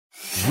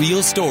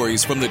Real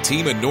stories from the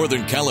team at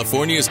Northern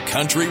California's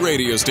country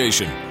radio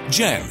station.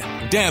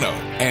 Jenn, Dano,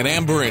 and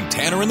Amber and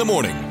Tanner in the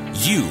morning.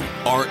 You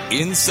are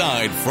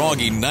inside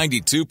Froggy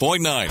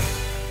 92.9.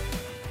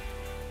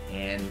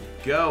 And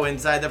go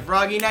inside the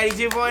Froggy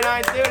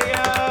 92.9 studio.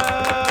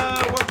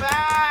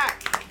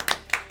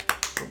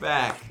 We're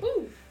back.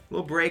 Woo.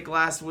 Little break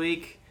last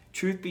week.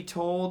 Truth be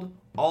told,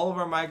 all of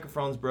our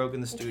microphones broke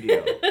in the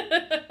studio.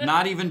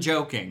 Not even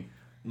joking.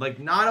 Like,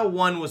 not a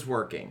one was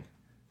working.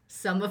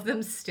 Some of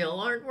them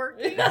still aren't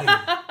working. But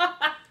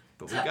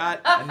we got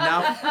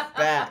enough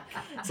back.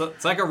 So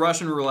it's like a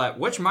Russian roulette.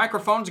 Which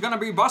microphone's going to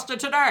be busted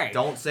today?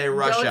 Don't say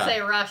Russia. Don't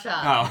say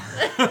Russia.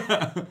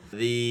 Oh.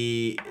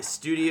 The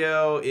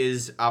studio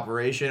is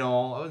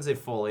operational. I wouldn't say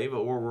fully,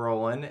 but we're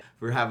rolling.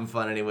 We're having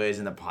fun anyways,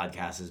 and the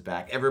podcast is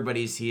back.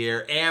 Everybody's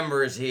here.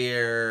 Amber's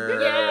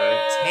here.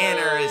 Yay!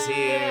 Tanner is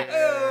here.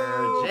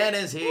 Jenn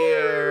is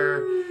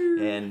here.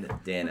 And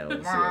Dano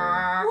is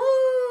here.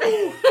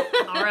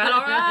 All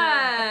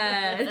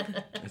right.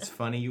 It's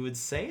funny you would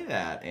say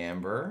that,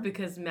 Amber.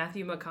 Because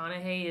Matthew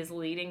McConaughey is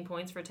leading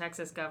points for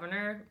Texas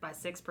governor by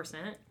 6%.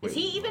 Is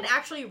he even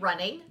actually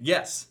running?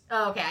 Yes.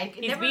 Oh, okay.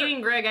 He's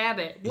beating Greg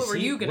Abbott. What were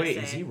you going to say?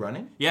 Wait, is he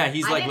running? Yeah,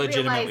 he's like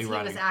legitimately I didn't realize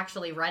running. he was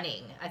actually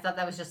running. I thought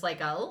that was just like,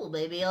 oh,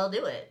 maybe I'll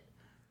do it.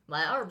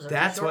 My arms are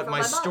That's too short what for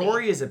my my body.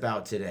 story is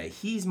about today.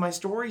 He's my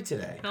story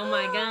today. Oh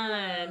my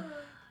God.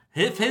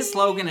 If his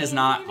slogan is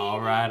not,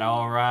 all right,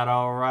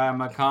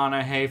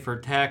 McConaughey for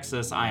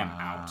Texas, I am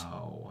out.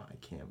 Oh, I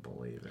can't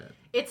believe it.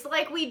 It's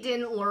like we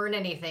didn't learn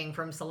anything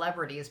from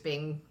celebrities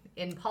being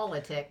in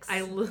politics.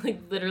 I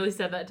literally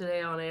said that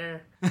today on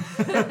air.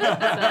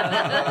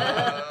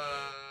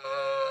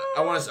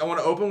 I want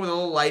to open with a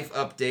little life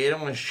update. I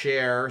want to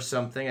share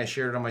something. I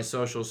shared it on my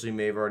social, so you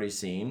may have already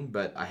seen,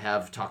 but I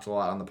have talked a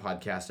lot on the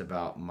podcast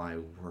about my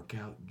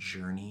workout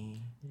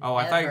journey. Oh,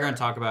 I thought you were going to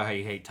talk about how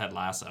you hate Ted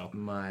Lasso.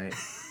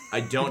 I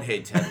don't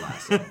hate Ted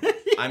Lasso.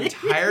 I'm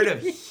tired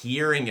of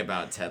hearing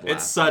about Ted Lasso.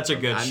 It's such a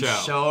good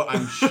show.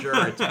 I'm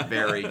sure it's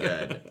very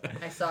good.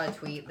 I saw a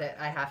tweet that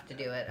I have to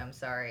do it. I'm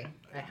sorry.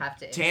 I have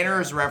to.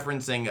 Tanner is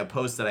referencing a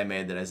post that I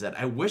made that I said,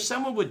 I wish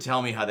someone would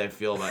tell me how they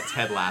feel about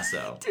Ted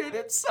Lasso. Dude,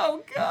 it's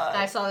so good.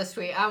 I saw this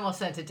tweet. I almost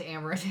sent it to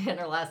Amber and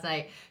Tanner last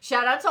night.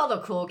 Shout out to all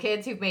the cool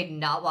kids who've made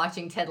not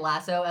watching Ted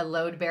Lasso a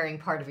load-bearing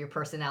part of your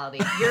personality.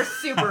 You're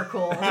super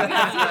cool. You can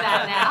see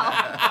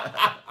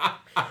that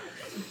now.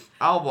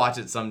 I'll watch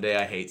it someday.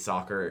 I hate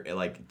soccer,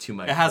 like, to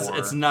my core.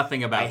 It's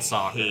nothing about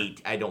soccer.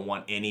 I don't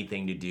want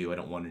anything to do. I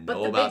don't want to But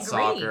know the about big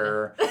green.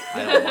 soccer.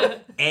 I don't want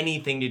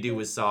anything to do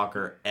with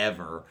soccer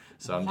ever.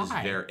 So I'm just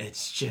Why?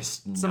 it's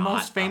just It's not the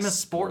most famous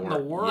sport in the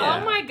world. Yeah.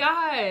 Oh my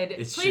God.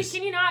 It's Please, just-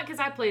 can you not? Because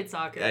I played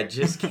soccer. I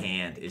just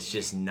can't. It's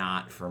just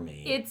not for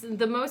me. It's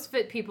the most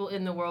fit people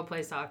in the world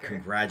play soccer.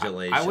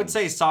 Congratulations. I would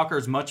say soccer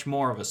is much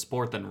more of a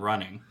sport than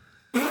running.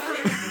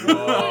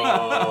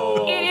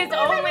 Whoa. It is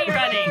only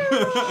running.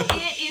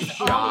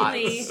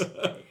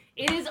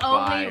 It is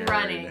only Fired.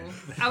 running.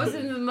 I was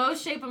in the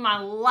most shape of my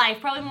life,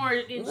 probably more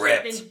in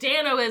shape than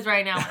Dano is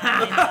right now.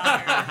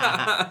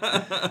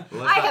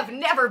 I have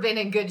never been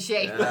in good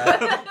shape.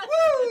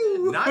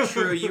 Not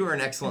true. You were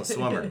an excellent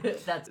swimmer.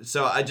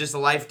 So just a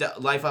life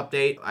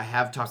update. I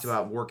have talked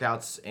about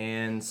workouts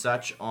and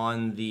such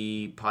on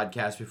the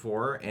podcast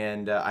before,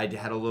 and I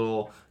had a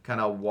little kind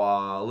of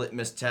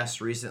litmus test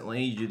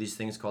recently. You do these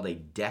things called a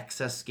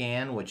DEXA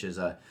scan, which is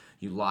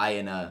you lie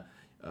in a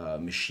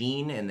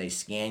machine and they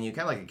scan you,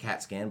 kind of like a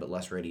CAT scan but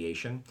less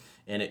radiation,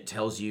 and it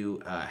tells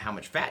you how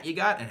much fat you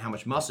got and how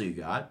much muscle you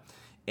got.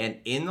 And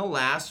in the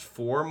last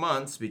 4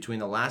 months, between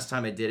the last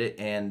time I did it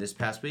and this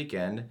past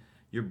weekend,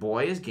 your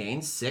boy has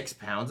gained 6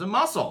 pounds of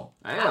muscle.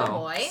 Oh,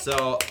 boy.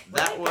 So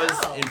that Way to was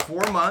go. in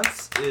 4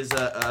 months is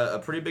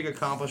a pretty big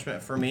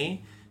accomplishment for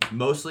me,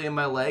 mostly in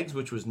my legs,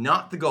 which was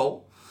not the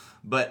goal,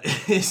 but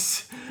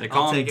They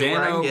call him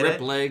Dano, Rip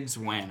it. Legs,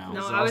 Wano.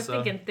 No, I was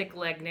thinking thick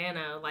leg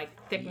Nano, like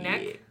thick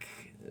neck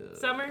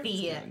summer.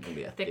 Yeah. It's gonna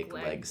be a Thick thick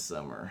leg. leg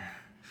summer.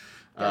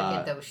 Gotta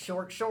get those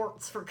short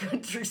shorts for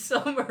country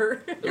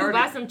summer. Ooh,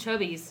 buy some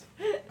chubbies.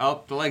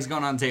 Oh, the leg's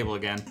going on the table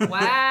again.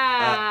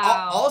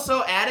 Wow.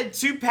 Also added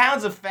 2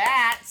 pounds of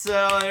fat,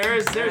 so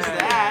there's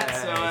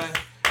that. So.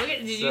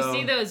 Did you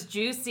see those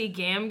juicy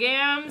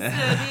gams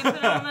that you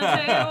put on the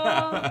table?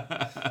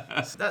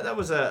 That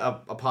was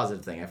a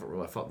positive thing. I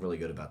felt really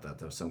good about that.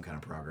 There was some kind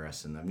of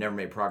progress, and I've never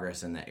made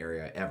progress in that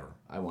area ever.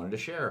 I wanted to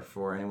share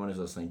for anyone who's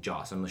listening.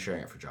 Joss, I'm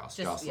sharing it for Joss.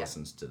 Joss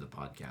listens to the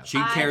podcast.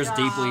 She cares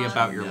deeply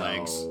about your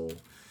legs.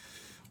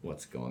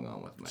 What's going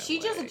on with my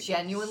She legs. just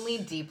genuinely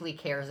deeply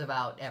cares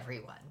about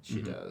everyone.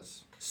 She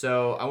does.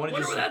 So I want to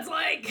Wonder just... what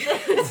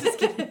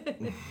that's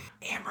like.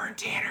 Amber and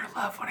Tanner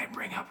love when I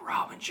bring up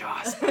Rob and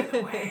Joss, by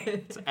the way.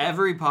 It's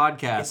every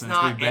podcast since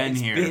we've been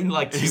here. It's been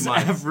like 2 It's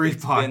months. Every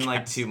It's podcast. been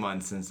like 2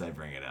 months since I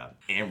bring it up.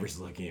 Amber's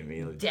looking at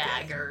me like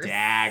Daggers.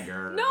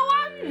 Dagger. No,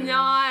 I'm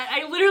not.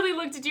 I literally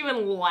looked at you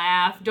and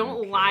laughed.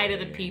 Don't lie to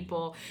the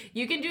people.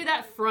 You can do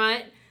that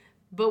front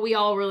But we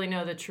all really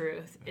know the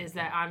truth is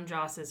that I'm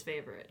Joss's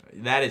favorite.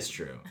 That is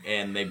true.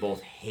 And they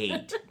both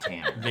hate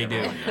Tanner. They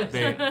do.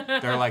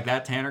 They're like,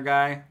 that Tanner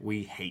guy,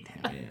 we hate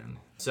him. Man.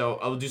 So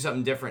I'll do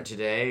something different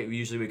today.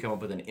 Usually we come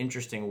up with an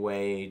interesting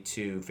way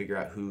to figure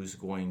out who's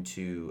going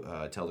to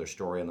tell their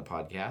story on the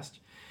podcast.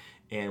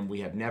 And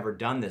we have never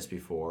done this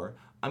before.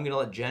 I'm going to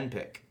let Jen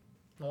pick.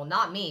 Well,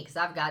 not me, because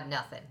I've got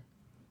nothing.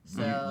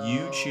 So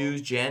You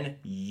choose, Jen.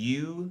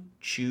 You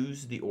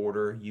choose the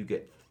order. You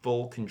get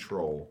full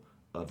control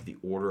of the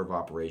order of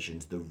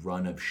operations, the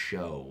run of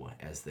show,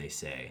 as they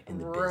say in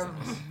the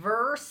business.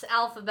 Reverse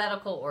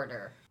alphabetical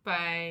order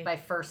By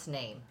first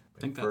name. I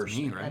think that's First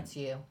me, name. right? That's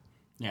you.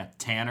 Yeah,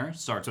 Tanner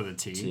starts with a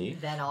T. T.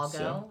 Then I'll go,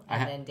 So,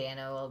 and then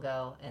Dano will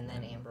go, and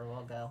then Amber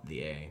will go.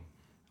 The A.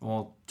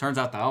 Well, turns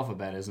out the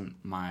alphabet isn't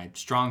my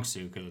strong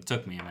suit because it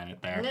took me a minute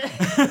there.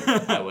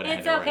 I would have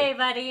It's had it okay,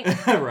 right.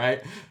 buddy.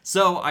 Right?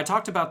 So I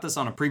talked about this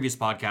on a previous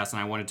podcast,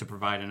 and I wanted to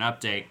provide an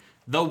update.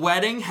 The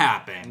wedding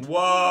happened.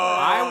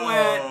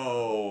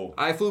 Whoa!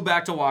 I flew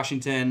back to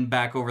Washington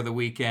back over the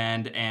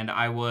weekend, and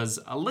I was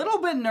a little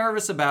bit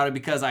nervous about it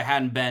because I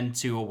hadn't been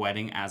to a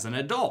wedding as an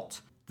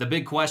adult. The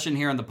big question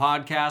here on the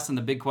podcast and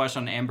the big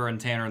question on Amber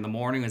and Tanner in the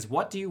morning is,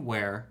 what do you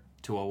wear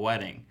to a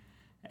wedding?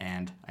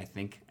 And I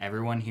think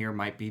everyone here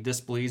might be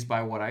displeased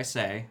by what I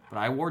say, but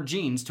I wore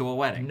jeans to a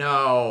wedding.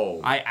 No.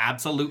 I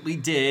absolutely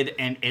did,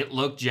 and it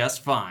looked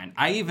just fine.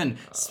 I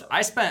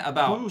spent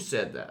about... Who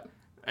said that?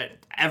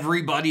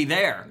 Everybody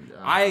there.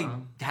 I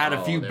had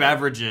a few there.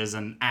 beverages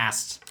and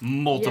asked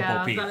multiple I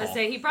was people. about to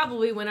say, he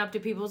probably went up to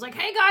people and was like,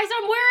 hey guys,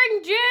 I'm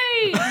wearing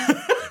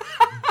jeans!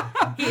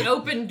 He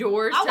opened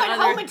doors I to went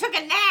other... home and took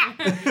a nap.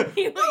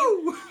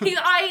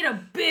 I ate a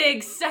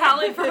big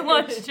salad for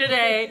lunch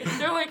today.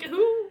 They're like,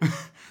 who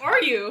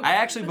are you? I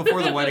actually,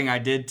 before the wedding, I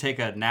did take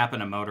a nap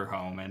in a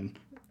motorhome and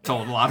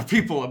told a lot of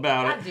people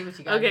about Gotta it. do what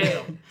you gotta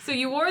Okay, do. so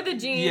you wore the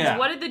jeans. Yeah.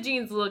 What did the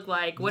jeans look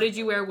like? What did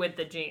you wear with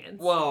the jeans?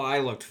 Well, I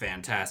looked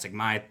fantastic.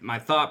 My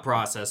thought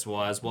process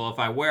was, well, if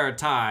I wear a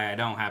tie, I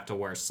don't have to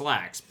wear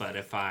slacks. But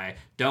if I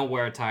don't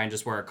wear a tie and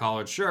just wear a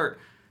collared shirt,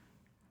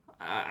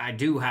 I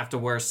do have to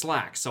wear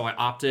slacks. So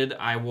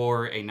I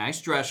wore a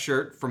nice dress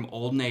shirt from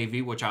Old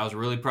Navy, which I was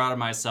really proud of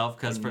myself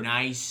because for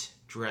Nice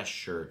dress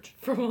shirt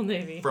From Old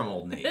Navy. from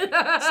Old Navy.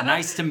 it's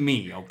nice to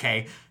me,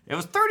 okay? It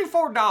was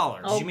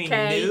 $34. Did you mean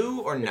Okay. new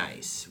or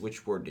nice?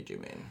 Which word did you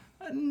mean?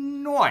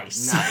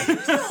 Nice.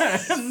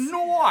 Nice.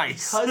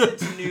 Nice. Because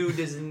it's new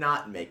does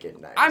not make it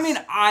nice. I mean,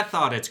 I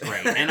thought it's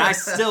great, and I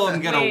still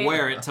am gonna Wait.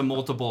 wear it to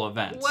multiple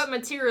events. What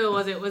material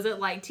was it? Was it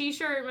like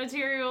t-shirt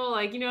material?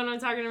 Like, you know what I'm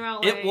talking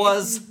about? Like... It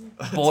was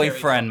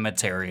boyfriend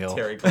material.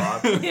 terry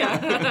cloth.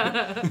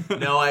 Yeah.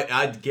 No,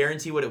 I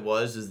guarantee what it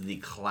was is the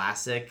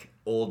classic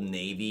Old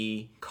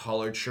Navy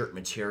collared shirt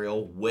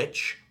material,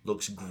 which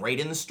looks great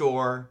in the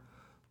store,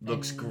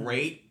 looks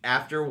great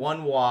after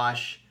one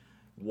wash.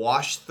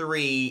 Wash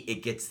 3,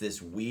 it gets this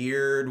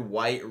weird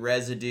white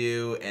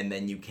residue, and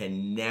then you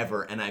can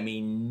never, and I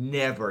mean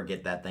never,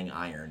 get that thing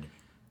ironed.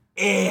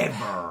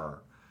 Ever.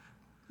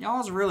 Y'all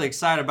was really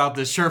excited about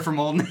this shirt from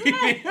Old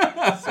Navy.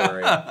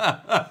 Sorry.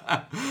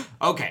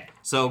 Okay,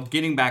 so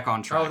getting back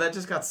on track. Oh, that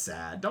just got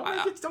sad.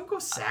 Don't go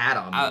sad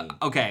on me.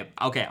 Okay,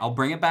 I'll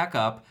bring it back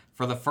up.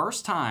 For the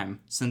first time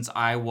since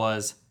I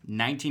was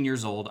 19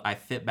 years old, I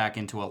fit back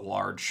into a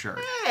large shirt.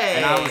 Hey!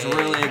 And I was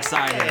really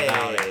excited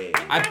about Hey! it.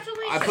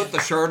 I put the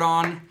shirt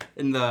on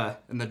in the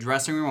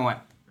dressing room and went,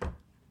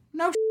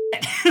 no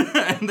shit.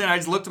 And then I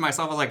just looked at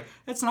myself, I was like,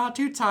 it's not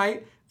too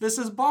tight. This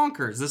is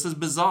bonkers. This is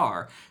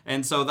bizarre.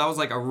 And so that was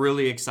like a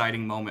really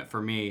exciting moment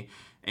for me.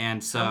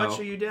 And so How much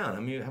are you down?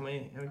 How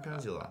many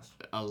pounds you lost?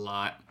 a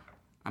lot.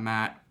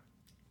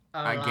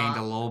 I gained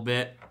a little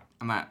bit.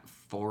 I'm at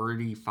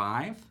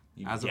 45.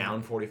 You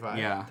down 45?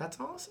 Yeah. That's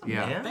awesome,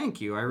 Yeah, man. thank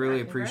you. I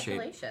really appreciate it.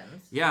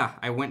 Congratulations. Yeah,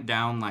 I went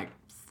down like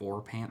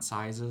 4 pant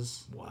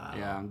sizes. Wow.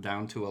 Yeah, I'm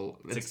down to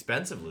It's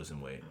expensive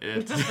losing weight.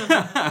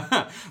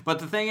 But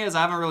the thing is,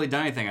 I haven't really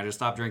done anything. I just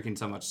stopped drinking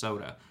so much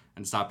soda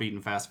and stopped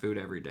eating fast food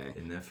every day.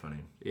 Isn't that funny?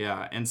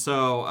 Yeah, and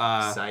so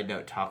Side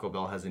note, Taco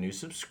Bell has a new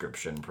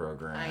subscription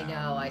program. I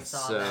know, I saw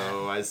so that.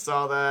 I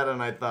saw that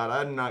and I thought,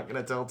 I'm not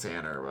going to tell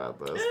Tanner about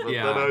this. But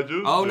yeah. then I just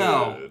Oh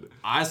no, did.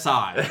 I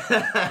saw it.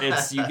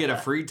 It's you get a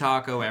free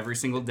taco every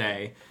single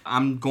day.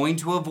 I'm going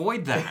to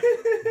avoid that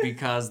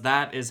because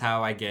that is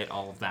how I get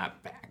all of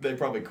that back. They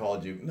probably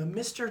called you,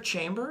 Mr.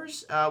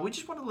 Chambers, we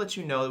just want to let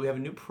you know that we have a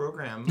new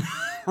program.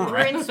 We're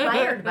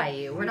inspired by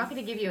you. We're not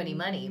going to give you any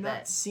money, Not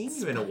but seen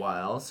you in a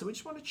while, so we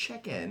just want to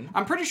check in.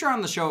 I'm pretty sure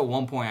on the show at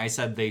one point I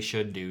said they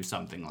should do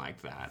something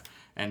like that.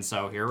 And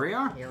so here we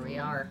are. here we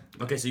are.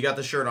 Okay, so you got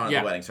the shirt on at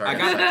the wedding. Sorry,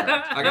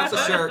 I got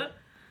the shirt.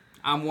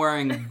 I'm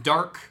wearing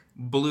dark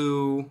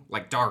blue,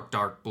 like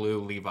dark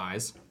blue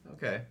Levi's.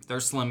 Okay. They're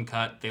slim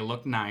cut. They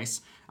look nice.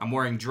 I'm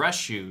wearing dress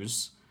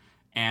shoes,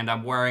 and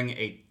I'm wearing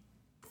a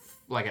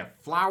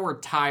flower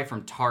tie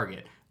from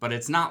Target. But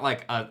it's not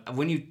like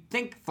when you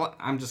think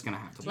I'm just gonna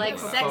have to Like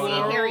pull it up. sexy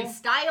photo. Harry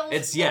Styles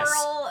It's- yes.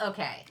 floral?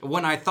 Okay.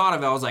 When I thought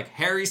of it, I was like,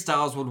 Harry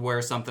Styles would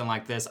wear something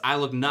like this. I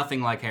look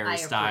nothing like Harry I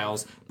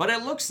Styles, but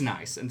it looks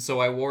nice, and so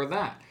I wore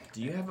that.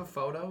 Do you have a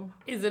photo?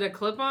 Is it a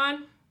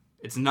clip-on?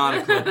 It's not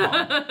a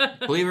clip-on.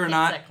 Believe it or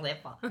not, It's a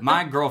clip-on.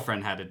 my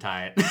girlfriend had to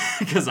tie it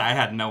because I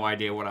had no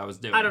idea what I was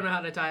doing. I don't know how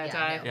to tie a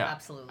tie. No, Yeah.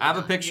 absolutely. I have a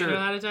not. picture. You know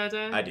how to tie a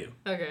tie? I do.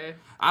 Okay.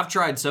 I've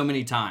tried so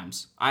many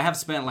times. I have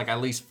spent like at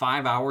least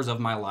 5 hours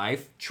of my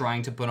life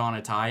trying to put on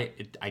a tie.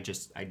 I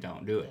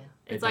don't do it.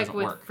 Yeah. It's like doesn't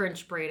with work.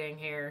 French braiding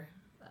hair.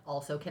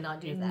 Also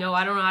cannot do that. No,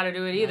 I don't know how to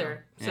do it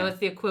either. So Yeah. it's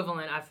the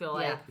equivalent, I feel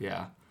like.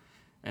 Yeah.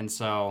 And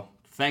so,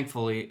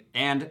 thankfully,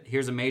 and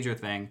here's a major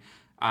thing.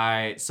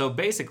 So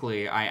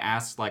basically, I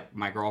asked like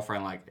my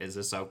girlfriend, like, is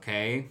this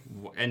okay?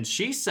 And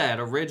she said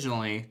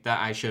originally that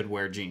I should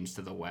wear jeans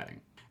to the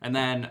wedding. And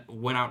then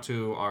went out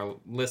to our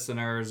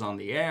listeners on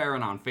the air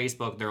and on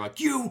Facebook. They're like,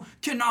 you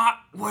cannot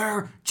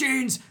wear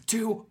jeans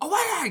to a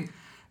wedding.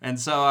 And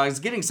so I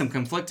was getting some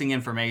conflicting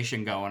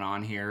information going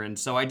on here. And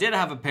so I did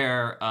have a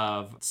pair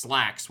of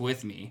slacks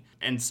with me.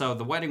 And so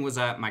the wedding was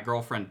at my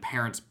girlfriend's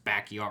parents'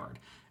 backyard.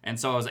 And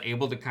so I was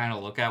able to kind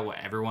of look at what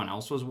everyone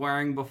else was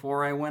wearing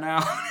before I went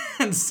out.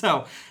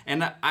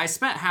 and I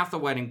spent half the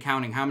wedding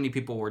counting how many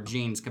people wore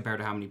jeans compared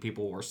to how many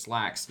people wore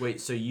slacks. Wait,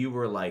 so you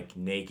were like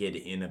naked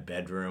in a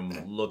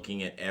bedroom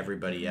looking at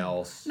everybody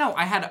else? No,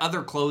 I had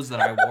other clothes that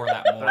I wore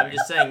that morning. But I'm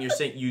just saying,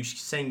 you're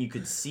saying you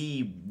could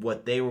see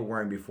what they were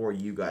wearing before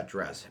you got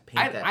dressed.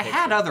 Paint that I picture.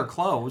 had other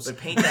clothes. But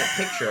paint that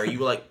picture. Are you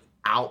like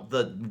out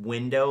the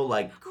window,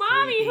 like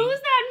Mommy, creeping, who's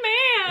that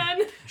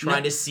man?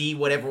 trying to see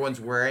what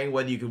everyone's wearing,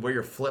 whether you could wear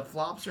your flip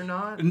flops or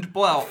not?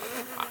 Well,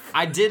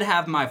 I did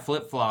have my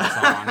flip-flops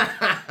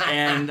on,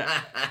 and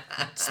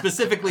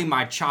specifically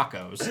my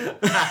Chacos,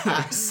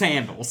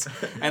 sandals.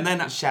 And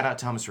then, Shout out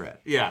Thomas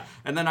Rhett. yeah,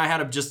 and then I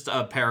had just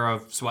a pair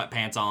of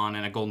sweatpants on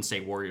and a Golden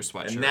State Warriors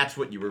sweatshirt. And that's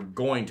what you were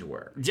going to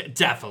wear.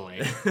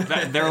 Definitely.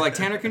 They were like,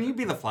 Tanner, can you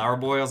be the flower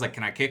boy? I was like,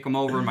 can I kick them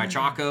over in my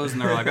Chacos?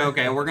 And they're like,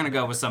 okay, we're going to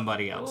go with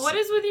somebody else. What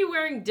is with you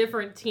wearing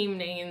different team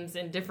names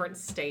in different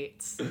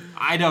states?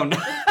 I don't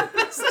know.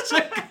 That's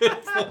such a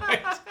good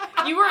point.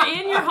 You were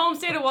in your home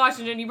state of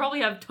Washington. You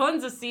probably have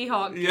tons of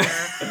Seahawk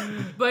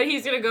gear, but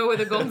he's gonna go with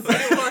a Golden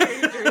State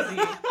Warriors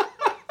jersey.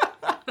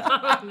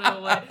 I don't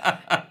know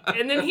what.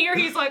 And then here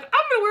he's like, I'm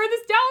gonna wear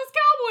this Dallas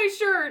Cowboys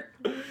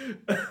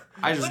shirt.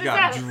 I just What is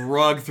got that?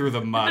 drugged through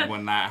the mud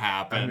when that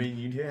happened. I mean,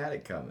 you had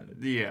it coming.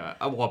 Yeah.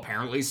 Well,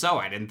 apparently so.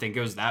 I didn't think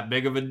it was that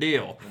big of a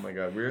deal. Oh my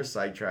god, we are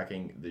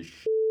sidetracking the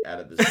out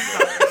of this.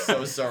 I'm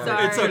so sorry.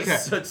 Sorry. It's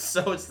okay.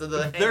 It's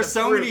There's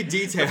so many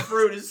details. The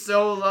fruit is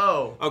so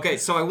low. Okay,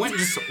 so I went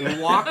and just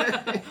walked.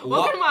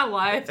 Look at my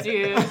life,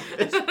 dude.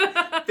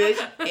 Fish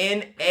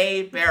in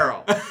a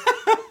barrel.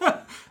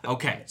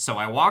 Okay, so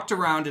I walked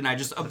around and I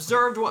just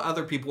observed what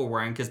other people were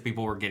wearing because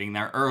people were getting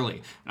there early.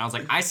 And I was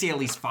like, I see at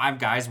least 5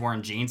 guys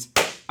wearing jeans.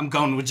 I'm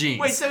going with jeans.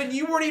 Wait, so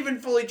you weren't even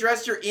fully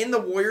dressed? You're in the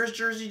Warriors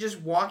jersey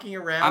just walking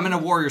around? I'm in a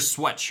Warriors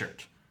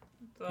sweatshirt.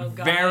 Oh,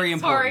 God. Very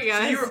important. Sorry,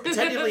 guys. So you were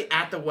technically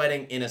at the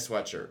wedding in a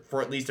sweatshirt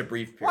for at least a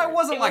brief period. Well, I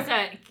wasn't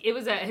It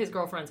was at his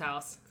girlfriend's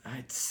house.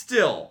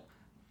 Still.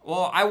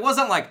 Well, I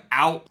wasn't like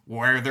out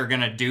where they're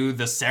gonna do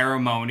the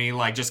ceremony,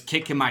 like just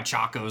kicking my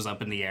Chacos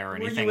up in the air or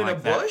anything Were you in like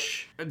a that.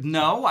 bush?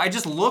 No, I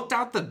just looked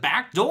out the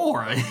back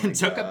door and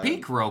took a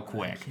peek real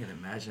quick. I can't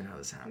imagine how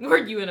this happened. Were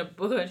you in a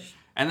bush?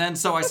 And then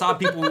so I saw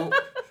people.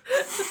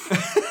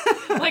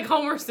 Like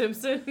Homer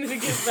Simpson to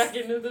get back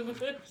into the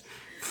bush.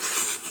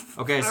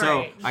 Okay, All so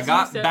right, I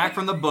got jeans back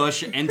from the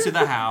bush into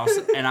the house,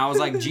 and I was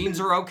like, jeans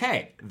are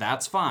okay.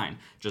 That's fine.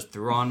 Just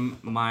threw on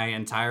my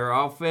entire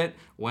outfit,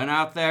 went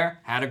out there,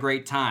 had a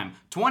great time.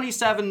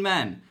 27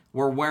 men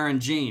were wearing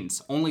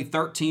jeans, only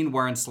 13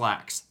 wearing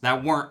slacks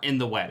that weren't in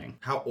the wedding.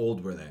 How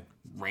old were they?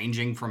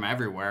 Ranging from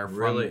everywhere, from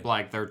Really?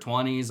 like their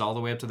 20s all the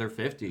way up to their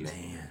 50s.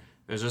 Man.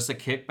 It was just a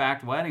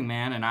kickback wedding,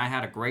 man, and I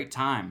had a great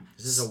time.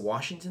 Is this a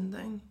Washington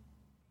thing?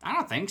 I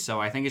don't think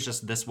so. I think it's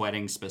just this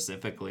wedding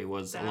specifically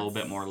was a little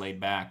bit more laid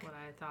back. What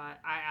I thought.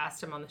 I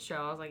asked him on the show.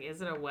 I was like,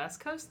 "Is it a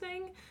West Coast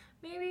thing?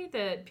 Maybe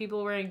that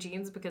people wearing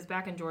jeans because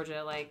back in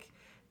Georgia, like,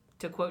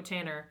 to quote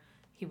Tanner,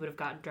 he would have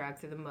gotten dragged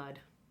through the mud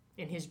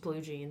in his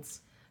blue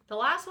jeans." The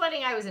last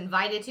wedding I was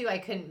invited to, I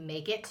couldn't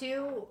make it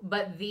to,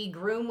 but the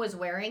groom was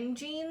wearing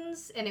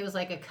jeans, and it was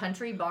like a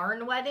country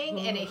barn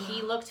wedding, and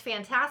he looked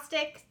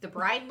fantastic. The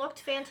bride looked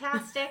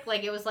fantastic.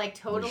 Like, it was like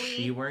totally... Was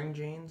she wearing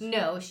jeans?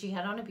 No, she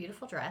had on a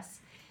beautiful dress.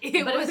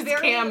 It But was it was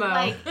very, camo.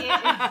 like,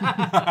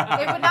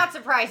 it would not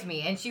surprise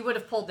me, and she would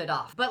have pulled it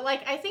off. But,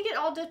 like, I think it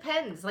all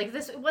depends. Like,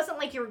 it wasn't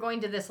like you were going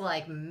to this,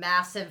 like,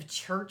 massive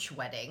church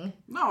wedding.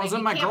 No, it was Like, in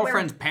you my can't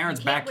girlfriend's parents'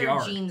 you can't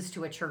backyard. wear jeans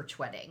to a church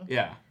wedding.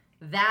 Yeah.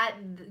 That,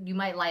 you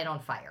might light on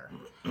fire.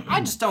 I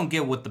just don't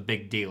get what the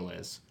big deal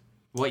is.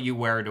 What you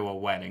wear to a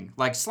wedding.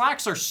 Like,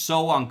 slacks are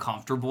so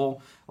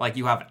uncomfortable. Like,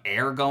 you have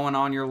air going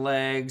on your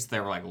legs.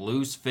 They're, like,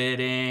 loose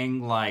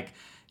fitting. Like,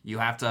 you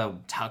have to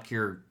tuck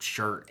your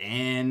shirt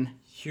in.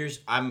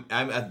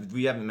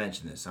 We haven't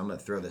mentioned this. I'm going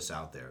to throw this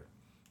out there.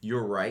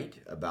 You're right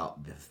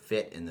about the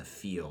fit and the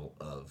feel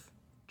of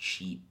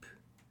cheap,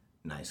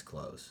 nice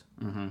clothes.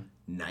 Mm-hmm.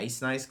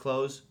 Nice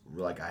clothes.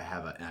 Like I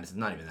have and it's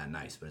not even that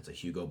nice, but it's a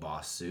Hugo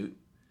Boss suit.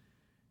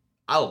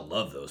 I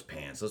love those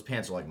pants. Those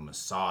pants are like a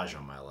massage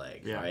on my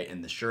leg, right?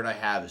 And the shirt I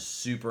have is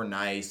super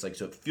nice, like,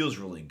 so it feels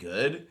really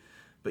good.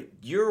 But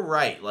you're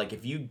right. Like,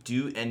 if you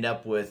do end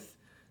up with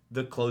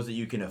the clothes that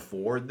you can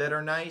afford that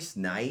are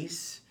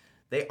nice,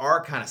 they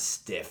are kind of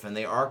stiff and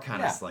they are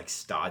kind of like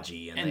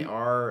stodgy and they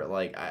are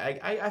like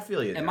I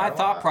feel you there. And my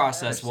thought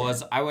process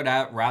was I would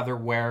rather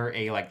wear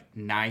a like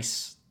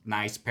nice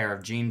pair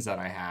of jeans that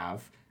I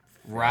have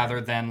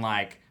rather than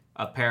like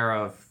a pair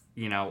of,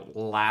 you know,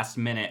 last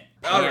minute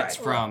pants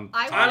from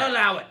I'll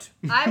allow it.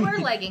 I wear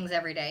leggings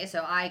every day,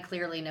 so I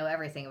clearly know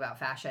everything about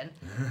fashion.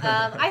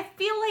 I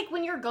feel like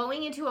when you're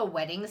going into a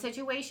wedding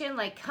situation,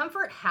 like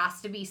comfort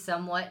has to be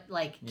somewhat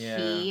like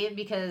key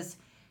because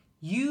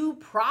you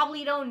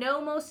probably don't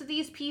know most of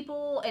these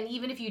people, and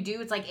even if you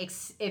do, it's like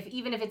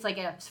even if it's like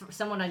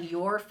someone on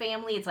your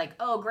family, it's like,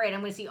 oh great,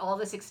 I'm going to see all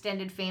this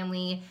extended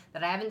family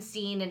that I haven't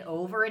seen in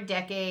over a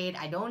decade.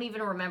 I don't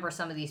even remember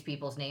some of these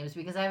people's names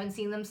because I haven't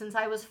seen them since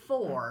I was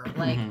 4.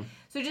 Like,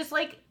 so just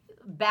like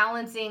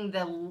balancing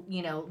the,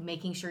 you know,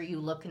 making sure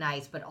you look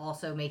nice, but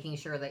also making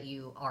sure that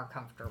you are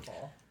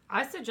comfortable.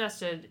 I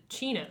suggested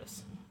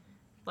chinos.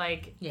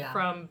 Like,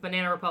 from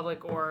Banana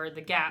Republic or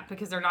The Gap,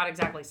 because they're not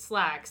exactly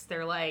slacks.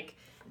 They're like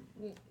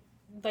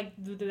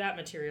that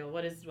material.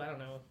 What is, I don't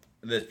know.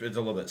 It's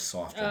a little bit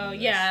softer. Oh,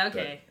 yeah,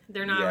 okay.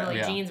 They're not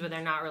really jeans, but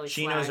they're not really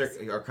chinos slacks.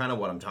 are kind of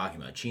what I'm talking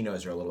about.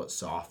 Chinos are a little bit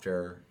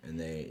softer, and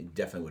they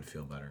definitely would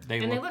feel better. They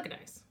look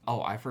nice.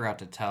 Oh, I forgot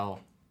to tell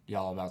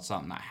y'all about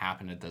something that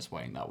happened at this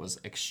wedding that was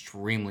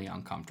extremely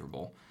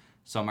uncomfortable.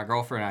 So my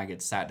girlfriend and I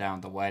get sat down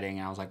at the wedding,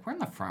 and I was like, we're in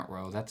the front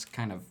row. That's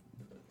kind of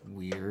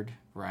weird,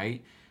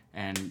 right?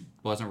 And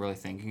wasn't really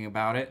thinking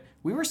about it.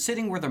 We were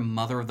sitting where the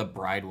mother of the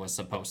bride was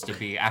supposed to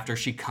be after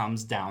she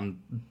comes down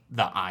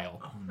the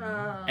aisle.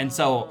 And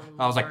so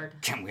I was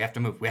like, Kim, we have to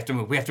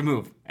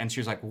move. And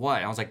she was like, what?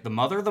 And I was like, the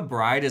mother of the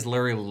bride is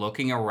literally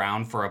looking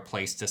around for a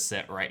place to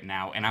sit right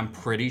now, and I'm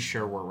pretty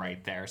sure we're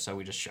right there. So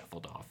we just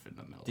shuffled off in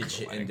the middle of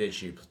the wedding. And did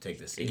she take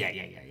the seat? Yeah.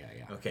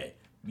 Okay,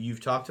 you've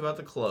talked about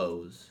the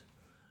clothes.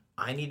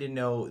 I need to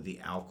know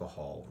the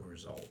alcohol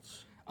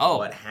results. Oh.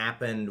 What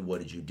happened? What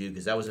did you do?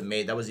 Because that was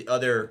the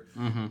other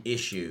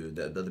issue,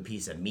 the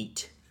piece of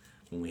meat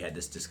when we had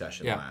this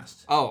discussion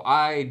last. Oh,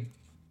 I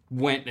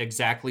went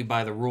exactly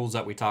by the rules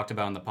that we talked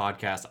about in the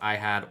podcast. I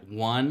had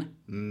 1,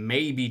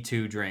 maybe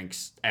 2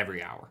 drinks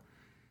every hour.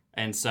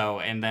 And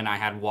then I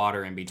had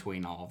water in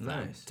between all of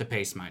them to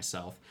pace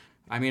myself.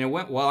 I mean, it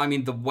went well. I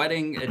mean, the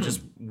wedding, it just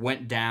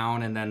went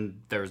down, and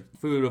then there's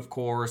food, of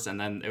course, and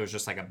then it was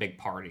just like a big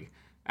party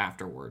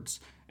afterwards.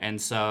 And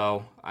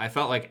so I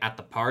felt like at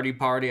the party,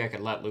 I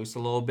could let loose a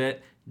little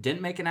bit.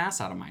 Didn't make an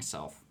ass out of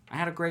myself. I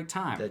had a great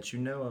time. That you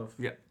know of.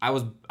 Yeah, I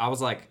was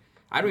like,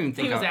 I don't even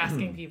think he was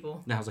asking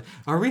people. I was like,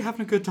 are we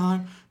having a good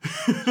time?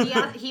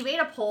 He made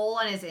a poll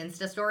on his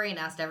Insta story and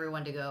asked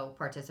everyone to go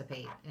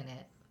participate in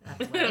it.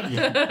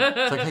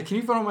 It's like, hey, can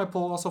you vote on my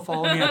poll? Also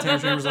follow me at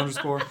 _.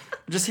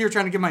 I'm just here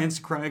trying to get my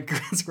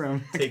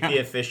Instagram. Take the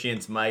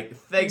officiant's mic.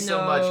 Thanks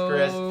so much,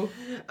 Chris.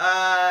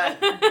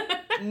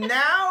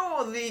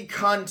 Now the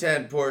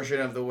content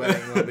portion of the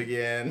wedding will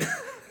begin.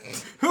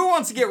 Who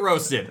wants to get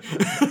roasted?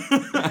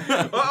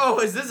 Oh,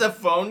 is this a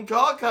phone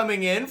call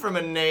coming in from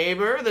a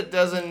neighbor that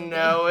doesn't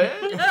know it?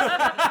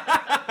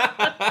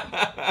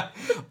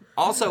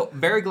 Also,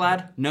 very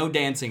glad no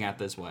dancing at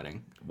this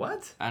wedding.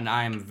 What? And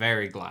I am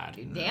very glad.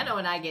 Dude, Dano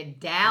and I get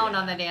down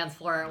on the dance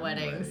floor at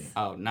weddings. Right.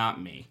 Oh,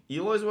 not me.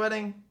 Eloy's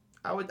wedding?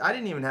 I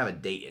didn't even have a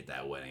date at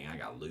that wedding. I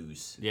got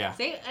loose. Yeah.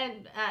 Same,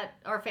 and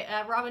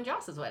at Robin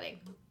Joss's wedding.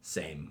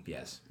 Same,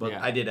 yes. But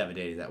I did have a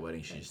date at that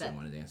wedding. She just didn't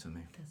want to dance with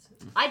me.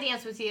 I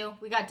danced with you.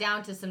 We got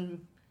down to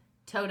some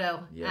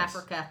Toto,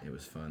 Africa. It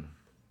was fun.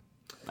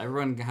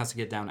 Everyone has to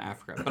get down to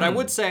Africa. But I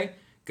would say,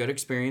 good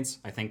experience.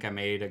 I think I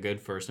made a good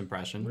first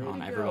impression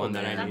on everyone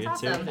that I needed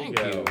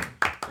to.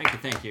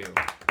 Thank you.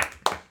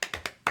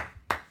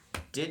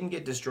 Didn't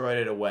get destroyed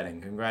at a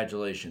wedding.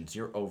 Congratulations.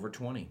 You're over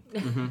 20.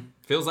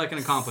 Feels like an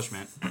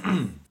accomplishment.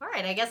 All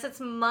right, I guess it's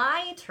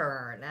my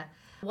turn.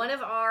 One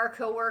of our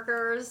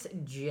coworkers,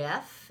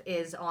 Jeff,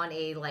 is on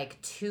a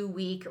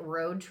 2-week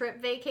road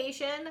trip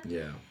vacation.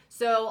 Yeah.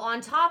 So on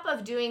top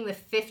of doing the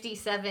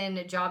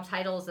 57 job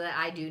titles that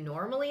I do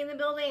normally in the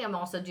building, I'm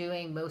also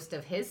doing most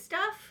of his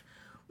stuff,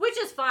 which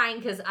is fine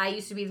because I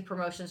used to be the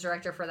promotions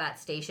director for that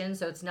station.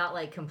 So it's not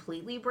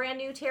completely brand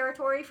new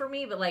territory for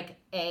me, but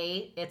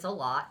A, it's a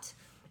lot.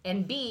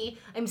 And B,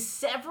 I'm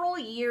several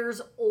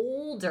years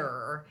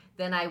older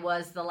than I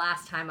was the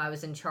last time I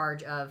was in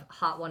charge of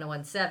Hot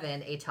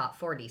 1017, a top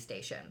 40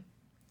 station.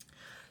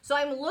 So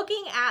I'm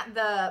looking at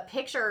the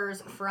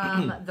pictures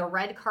from the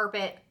red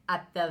carpet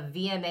at the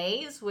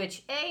VMAs,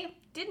 which A,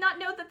 did not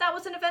know that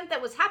was an event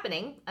that was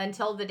happening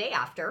until the day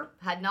after.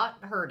 Had not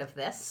heard of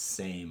this.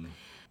 Same.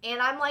 And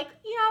I'm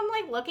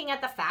looking at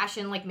the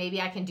fashion,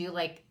 maybe I can do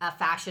a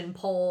fashion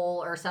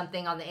poll or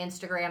something on the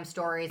Instagram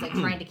stories,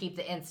 trying to keep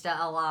the Insta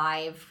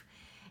alive.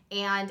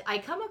 And I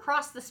come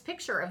across this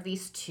picture of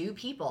these 2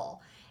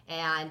 people.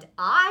 And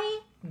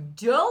I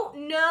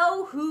don't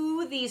know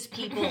who these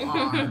people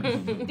are.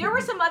 There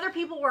were some other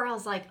people where I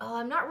was like, oh,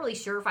 I'm not really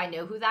sure if I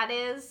know who that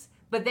is.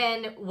 But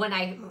then when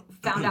I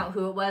found out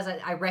who it was,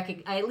 I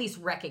at least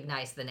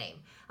recognized the name.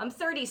 I'm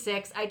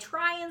 36. I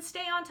try and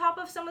stay on top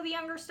of some of the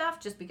younger stuff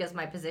just because of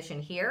my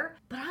position here.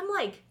 But I'm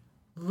like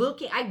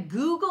I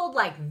Googled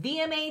like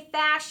VMA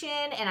fashion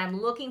and I'm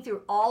looking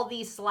through all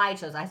these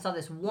slideshows. I saw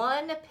this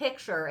one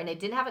picture and it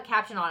didn't have a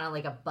caption on it,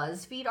 like a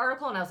BuzzFeed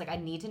article. And I was like, I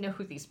need to know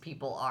who these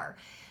people are.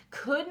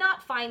 Could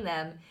not find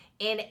them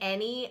in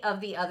any of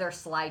the other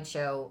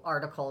slideshow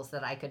articles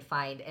that I could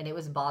find, and it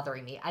was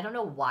bothering me. I don't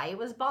know why it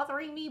was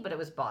bothering me, but it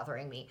was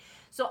bothering me.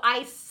 So I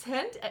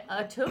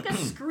took a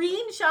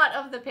screenshot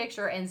of the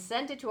picture and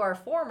sent it to our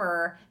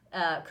former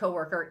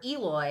coworker,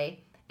 Eloy,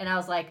 and I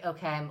was like,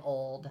 okay, I'm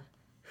old.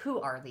 Who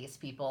are these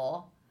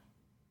people?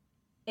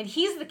 And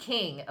he's the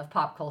king of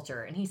pop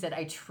culture, and he said,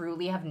 I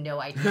truly have no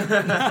idea who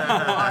these people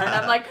are. And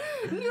I'm like,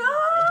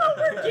 no,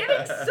 we're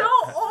getting so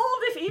old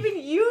if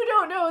even you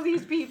don't know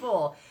these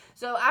people.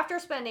 So after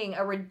spending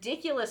a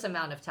ridiculous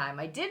amount of time,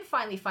 I did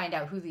finally find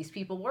out who these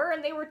people were,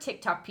 and they were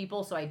TikTok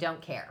people, so I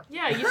don't care.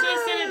 Yeah, you should have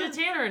sent it to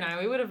Tanner and I.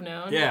 We would have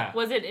known. Yeah.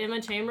 Was it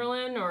Emma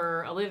Chamberlain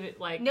or Olivia?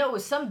 No, it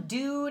was some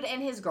dude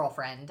and his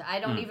girlfriend.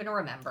 I don't even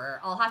remember.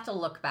 I'll have to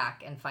look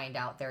back and find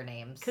out their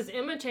names. Because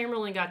Emma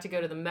Chamberlain got to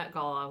go to the Met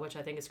Gala, which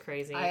I think is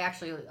crazy.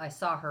 I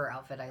saw her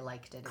outfit. I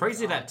liked it.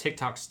 Crazy that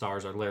TikTok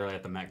stars are literally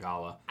at the Met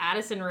Gala.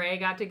 Addison Rae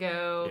got to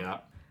go. Yeah.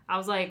 I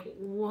was like,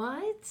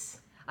 what?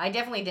 I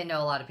definitely didn't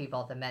know a lot of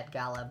people at the Met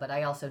Gala, but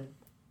I also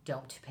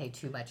don't pay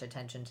too much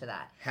attention to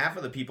that. Half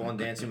of the people on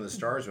Dancing with the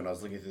Stars, when I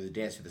was looking through the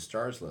Dancing with the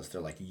Stars list,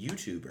 they're like,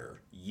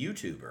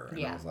 YouTuber. And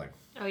yeah. I was like...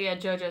 Oh, yeah,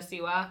 JoJo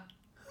Siwa.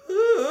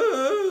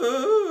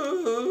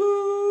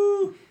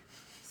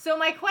 So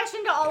my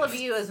question to all of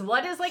you is,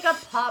 what is like a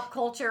pop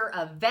culture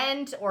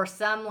event or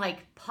some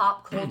like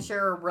pop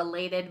culture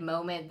related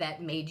moment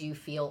that made you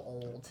feel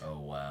old? Oh,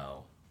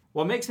 wow.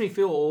 What makes me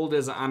feel old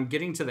is I'm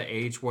getting to the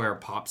age where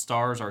pop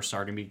stars are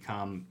starting to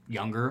become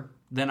younger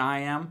than I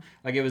am.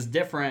 Like, it was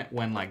different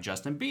when, like,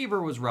 Justin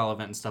Bieber was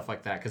relevant and stuff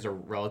like that because they're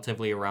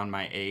relatively around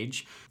my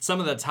age. Some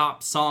of the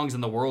top songs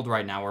in the world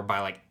right now are by,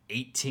 like,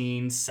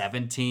 18,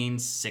 17,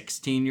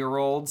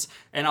 16-year-olds.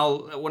 And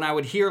when I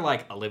would hear,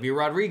 like, Olivia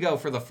Rodrigo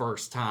for the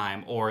first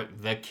time or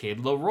The Kid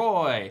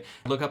Laroi,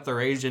 look up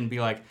their age and be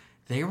like,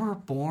 they were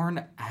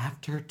born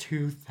after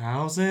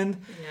 2000?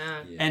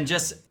 Yeah. And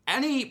just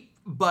anybody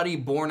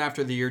born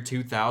after the year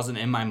 2000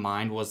 in my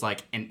mind was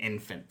like an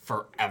infant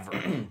forever.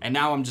 And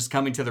now I'm just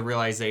coming to the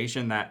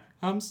realization that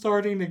I'm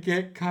starting to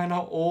get kind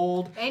of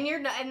old. And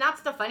and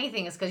that's the funny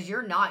thing is because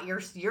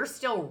you're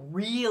still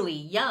really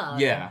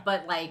young. Yeah.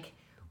 But like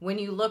when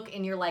you look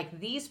and you're like,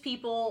 these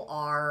people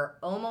are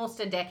almost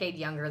a decade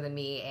younger than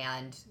me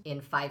and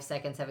in 5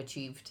 seconds have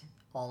achieved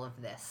all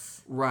of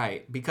this.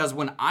 Right, because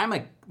when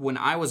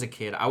I was a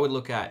kid, I would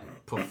look at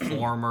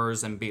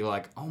performers and be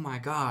like, oh my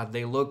God,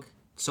 they look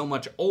so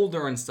much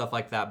older and stuff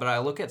like that. But I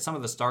look at some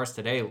of the stars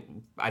today.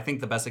 I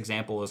think the best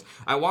example is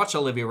I watched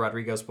Olivia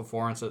Rodrigo's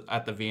performance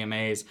at the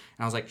VMAs,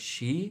 and I was like,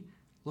 she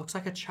looks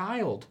like a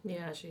child.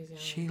 Yeah, she's young.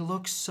 She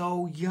looks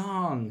so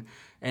young.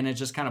 And it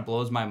just kind of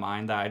blows my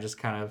mind that I just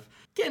kind of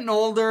getting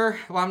older.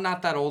 Well, I'm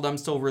not that old. I'm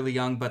still really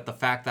young. But the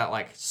fact that,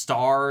 like,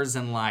 stars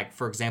and, like,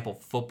 for example,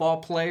 football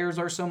players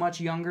are so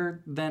much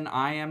younger than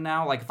I am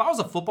now. Like, if I was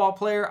a football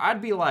player,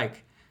 I'd be,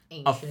 like,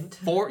 ancient.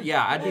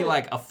 I'd be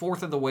like a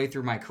fourth of the way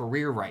through my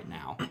career right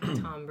now.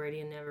 Tom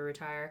Brady and never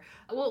retire.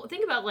 Well,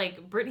 think about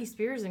like Britney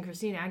Spears and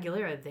Christina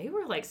Aguilera. They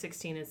were like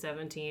 16 and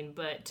 17,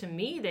 but to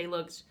me they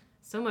looked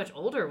so much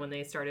older when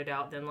they started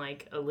out than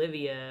like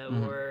Olivia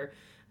or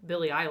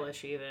Billie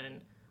Eilish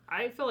even.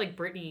 I feel like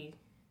Britney...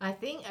 I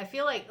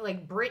feel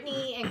like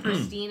Britney and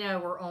Christina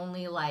were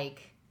only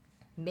like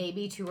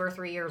maybe 2 or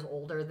 3 years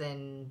older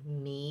than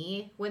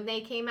me when they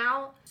came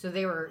out. So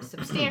they were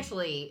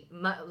substantially,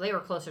 they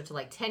were closer to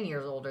like 10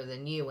 years older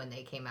than you when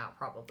they came out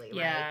probably, right?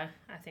 Yeah,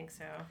 I think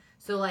so.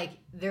 So like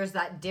there's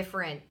that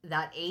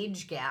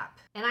age gap.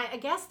 And I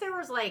guess there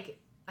was like,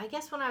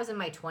 when I was in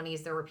my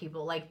 20s, there were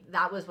people like,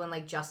 that was when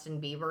like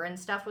Justin Bieber and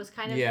stuff was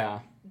kind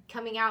of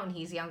coming out and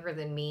he's younger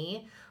than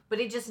me. But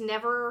it just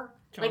never...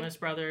 Jonas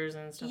Brothers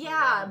and stuff like that.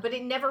 Yeah, but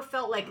it never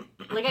felt like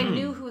I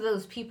knew who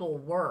those people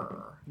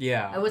were.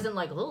 Yeah. I wasn't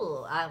like,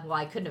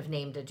 I couldn't have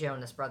named a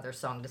Jonas Brothers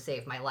song to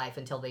save my life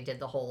until they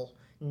did the whole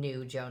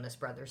new Jonas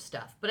Brothers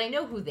stuff. But I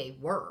know who they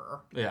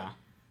were. Yeah.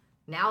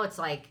 Now it's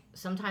like,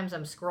 sometimes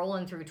I'm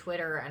scrolling through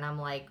Twitter and I'm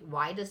like,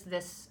 why does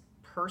this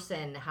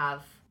person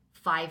have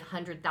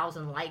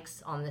 500,000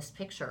 likes on this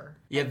picture?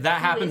 Yeah, Like,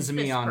 that who happens is to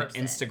me this on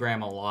person?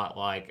 Instagram a lot.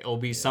 Like, it'll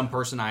be some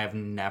person I have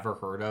never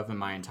heard of in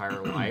my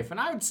entire life. And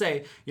I would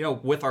say,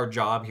 with our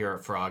job here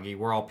at Froggy,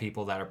 we're all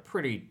people that are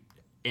pretty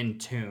in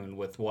tune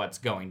with what's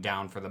going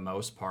down for the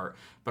most part.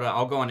 But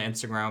I'll go on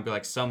Instagram and be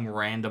like some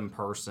random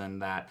person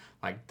that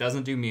like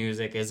doesn't do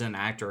music, isn't an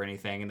actor or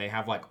anything, and they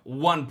have like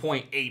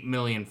 1.8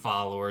 million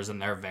followers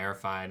and they're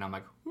verified. And I'm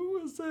like, who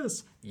is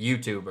this?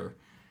 YouTuber.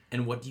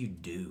 And what do you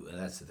do?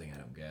 That's the thing I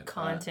don't get.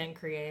 Content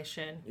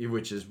creation.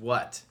 Which is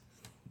what?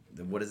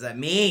 What does that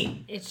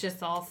mean? It's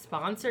just all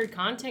sponsored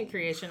content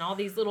creation. All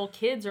these little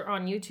kids are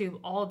on YouTube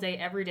all day,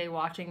 every day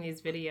watching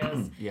these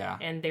videos. Yeah.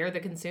 And they're the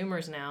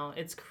consumers now.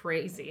 It's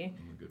crazy.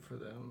 Good for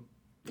them.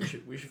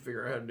 We should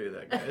figure out how to do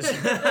that,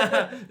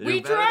 guys.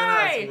 We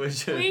try.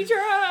 We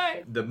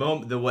try.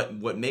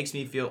 What makes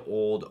me feel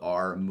old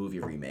are movie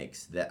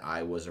remakes that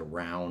I was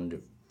around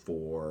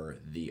for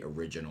the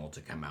original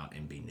to come out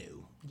and be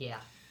new. Yeah.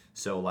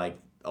 So like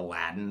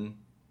Aladdin.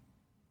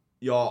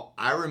 Y'all,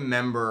 I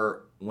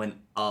remember when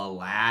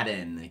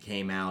Aladdin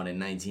came out in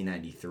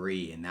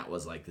 1993, and that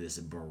was like this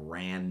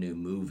brand new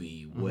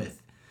movie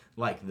with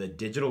like the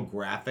digital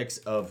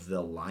graphics of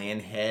the lion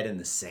head and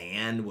the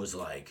sand was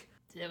like,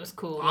 It was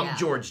cool. I'm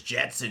George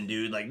Jetson,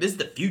 dude. Like, this is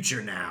the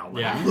future now.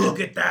 Like, Yeah. look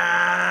at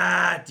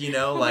that. You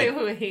know, like.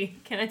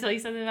 Wait. Can I tell you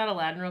something about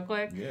Aladdin real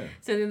quick? Yeah.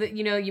 So,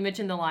 you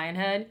mentioned the lion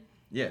head.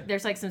 Yeah.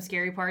 There's like some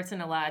scary parts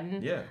in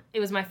Aladdin. Yeah. It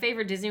was my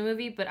favorite Disney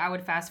movie, but I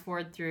would fast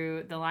forward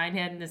through the lion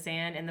head in the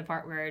sand and the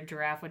part where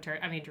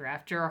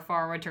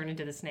Jafar would turn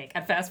into the snake.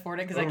 I'd fast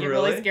forward it because I get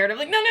really scared. I'm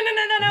like, no.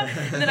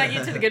 And then I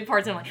get to the good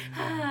parts and I'm like,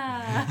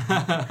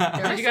 ah.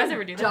 Did you guys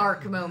ever do that?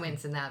 Dark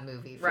moments in that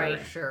movie, for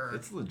sure.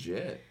 It's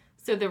legit.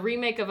 So the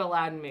remake of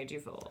Aladdin made you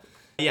feel old.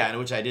 Yeah, and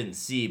which I didn't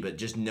see, but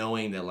just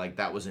knowing that, like,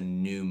 that was a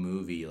new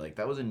movie. Like,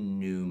 that was a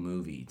new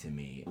movie to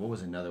me. What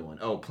was another one?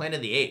 Oh, Planet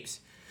of the Apes.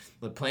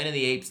 The Planet of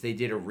the Apes, they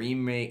did a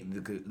remake.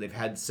 They've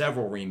had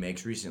several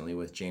remakes recently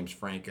with James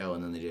Franco,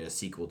 and then they did a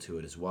sequel to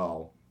it as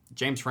well.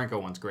 James Franco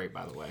one's great,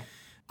 by the way.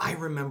 I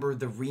remember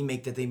the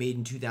remake that they made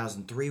in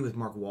 2003 with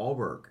Mark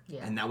Wahlberg.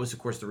 Yeah. And that was, of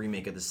course, the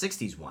remake of the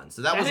 60s one.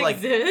 So that was like...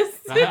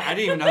 exists? I didn't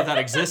even know that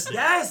existed.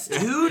 Yes,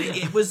 dude.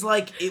 It was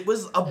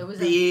a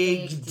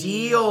big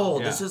deal.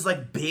 Yeah. This was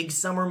like big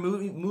summer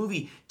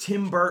movie.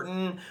 Tim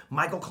Burton,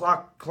 Michael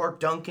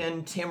Clark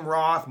Duncan, Tim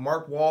Roth,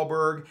 Mark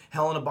Wahlberg,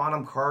 Helena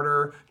Bonham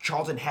Carter,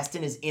 Charlton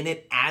Heston is in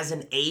it as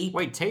an ape.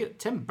 Wait,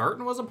 Tim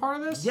Burton was a part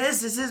of this?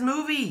 Yes, it's his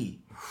movie.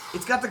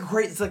 It's got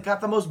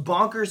the most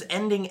bonkers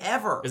ending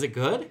ever. Is it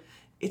good?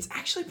 It's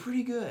actually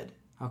pretty good.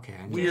 Okay.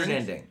 Weird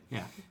ending.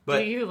 Yeah. But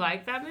Do you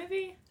like that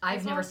movie?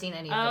 I've never seen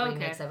any of the okay.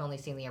 remakes. I've only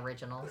seen the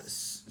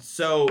originals.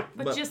 so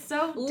But just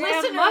so damn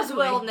Listeners lovely.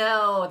 will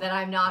know that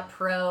I'm not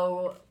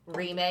pro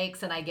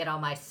remakes, and I get on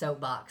my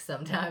soapbox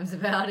sometimes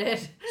about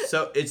it.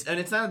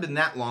 it's not been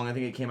that long. I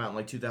think it came out in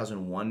like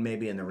 2001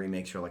 maybe, and the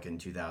remakes are like in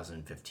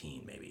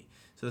 2015 maybe.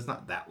 So it's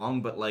not that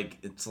long, but like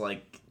it's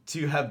like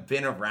to have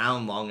been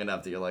around long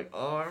enough that you're like,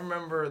 oh, I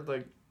remember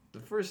like the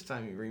first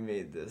time you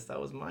remade this,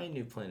 that was my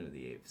new Planet of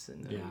the Apes.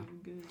 And Yeah.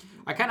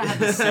 I kind of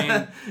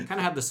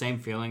had the same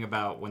feeling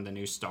about when the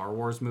new Star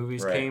Wars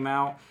movies came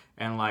out,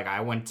 and like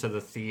I went to the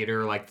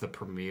theater, like the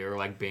premiere,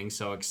 like being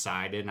so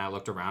excited, and I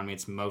looked around me,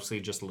 it's mostly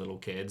just little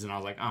kids, and I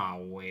was like, oh,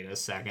 wait a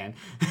second.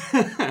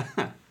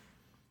 I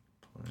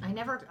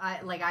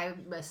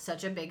was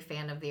such a big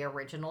fan of the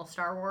original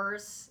Star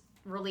Wars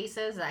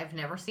releases. I've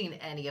never seen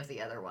any of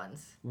the other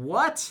ones.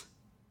 What?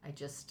 They're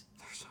so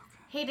good.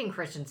 Hayden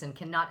Christensen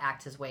cannot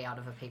act his way out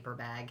of a paper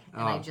bag,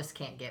 and I just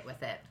can't get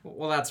with it.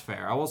 Well, that's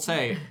fair. I will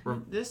say,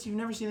 You've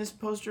never seen this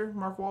poster,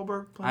 Mark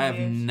Wahlberg? I have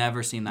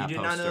never seen that poster.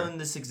 You poster. did not know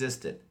this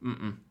existed.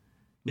 Mm-mm.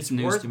 It's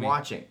news worth to me.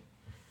 watching.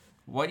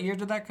 What year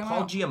did that come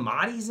Paul out?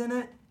 Giamatti's in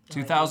it.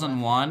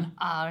 2001. No,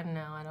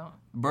 I don't.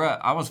 Bruh,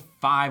 I was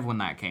 5 when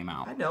that came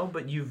out. I know,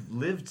 but you've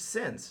lived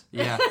since.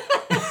 Yeah.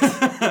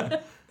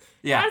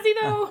 Yeah. Has he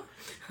though?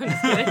 I'm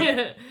just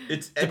kidding.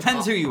 It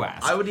Depends who you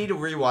ask. I would need to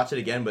rewatch it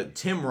again, but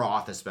Tim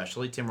Roth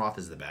especially. Tim Roth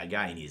is the bad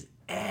guy, and he's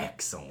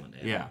excellent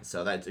in it.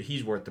 So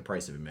he's worth the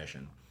price of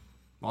admission.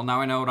 Well,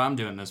 now I know what I'm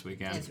doing this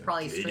weekend. It's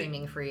probably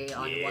streaming free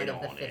on one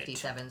of the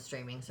 57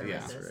 streaming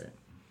services. That's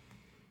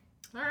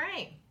right. All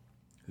right.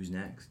 Who's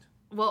next?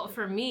 Well,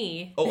 for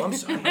me. Oh, I'm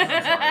sorry.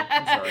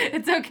 I'm sorry.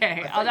 It's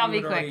okay. I'll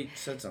be quick. Already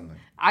said something.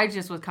 I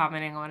just was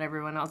commenting on what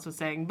everyone else was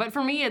saying. But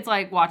for me, it's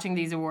like watching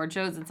these award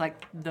shows, it's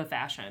like the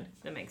fashion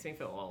that makes me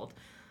feel old.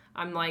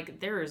 I'm like,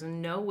 there is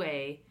no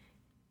way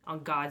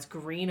on God's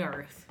green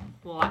earth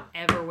will I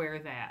ever wear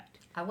that.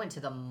 I went to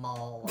the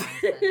mall on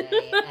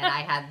Sunday, and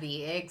I had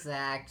the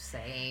exact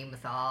same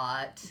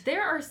thought.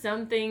 There are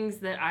some things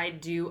that I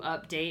do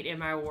update in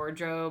my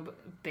wardrobe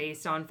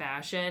based on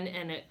fashion,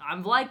 and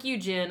I'm like you,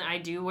 Jen. I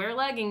do wear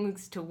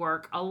leggings to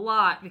work a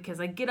lot because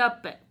I get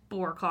up at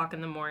 4 o'clock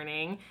in the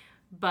morning,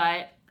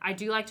 but I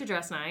do like to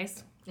dress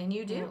nice. And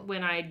you do.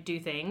 When I do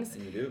things.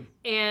 And you do.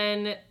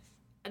 And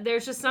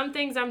there's just some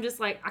things I'm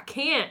just like, I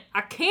can't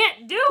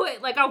do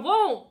it. Like, I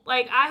won't.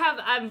 Like,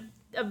 I'm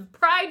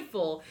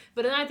prideful.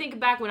 But then I think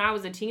back when I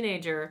was a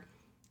teenager,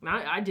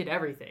 I did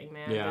everything,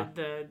 man. Yeah.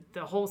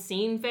 The whole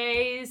scene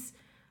phase,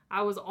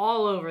 I was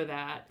all over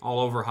that. All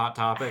over Hot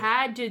Topic.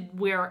 I had to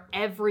wear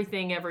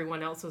everything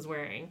everyone else was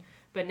wearing.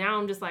 But now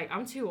I'm just like,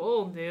 I'm too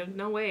old, dude.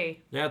 No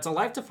way. Yeah, it's a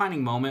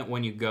life-defining moment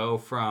when you go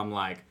from,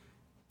 like,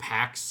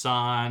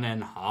 PacSun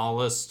and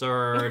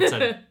Hollister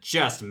to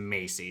just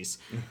Macy's.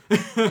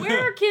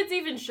 Where are kids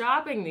even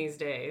shopping these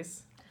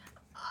days?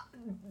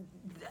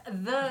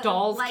 The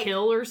Dolls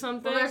Kill or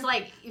something? Well, there's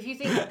like, if you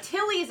think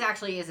Tilly's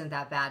actually isn't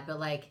that bad, but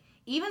like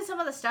even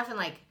some of the stuff in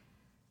like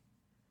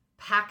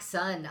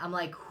PacSun. I'm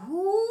like,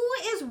 who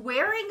is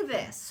wearing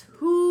this?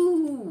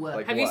 Who?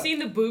 Like Have you what? seen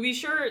the booby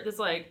shirt that's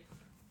like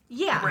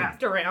Yeah.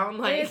 wrapped around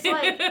like? It's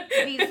like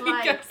these You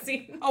like guys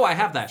seen- Oh, I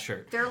have that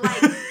shirt. they're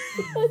like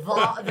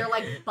they're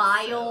like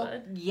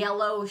bile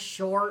yellow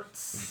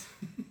shorts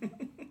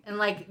and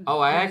like Oh,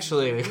 I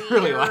actually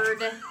really like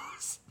weird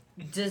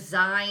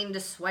designed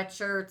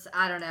sweatshirts.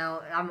 I don't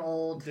know. I'm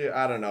old. Dude,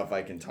 I don't know if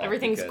I can talk.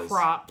 Everything's because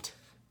cropped.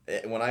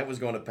 when I was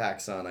going to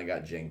PacSun, I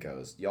got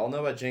Jinkos. Y'all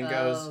know about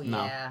Jinkos? Oh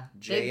No. yeah,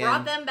 JN they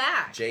brought them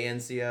back.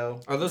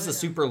 JNCO. Are those the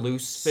super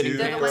loose fitting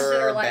Super They're the ones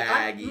that are like,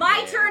 baggy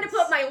my turn to pants.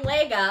 put my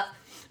leg up.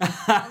 On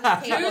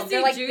the table. Juicy,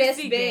 They're like this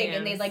juicy big, gams.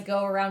 and they like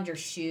go around your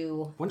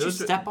shoe. Wouldn't you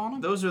step on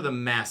them? Those are the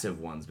massive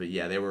ones, but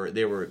yeah, they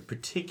were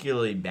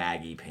particularly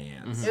baggy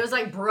pants. It was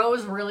like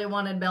bros really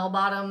wanted bell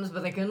bottoms,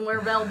 but they couldn't wear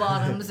bell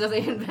bottoms, so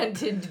they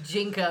invented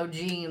Jinko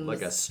jeans.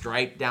 Like a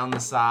stripe down the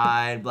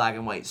side, black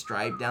and white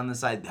stripe down the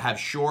side. Have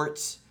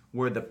shorts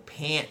where the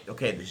pant,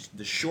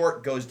 the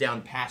short goes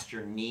down past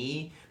your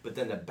knee, but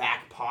then the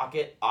back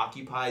pocket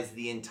occupies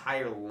the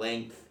entire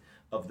length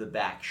of the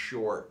back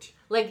short.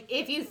 Like,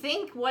 if you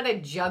think what a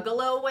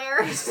juggalo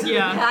wears,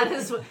 Yeah. that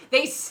is what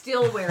they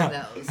still wear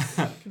those.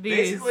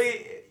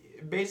 Basically,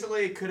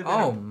 it could have been.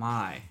 Oh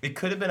my! It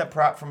could have been a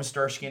prop from a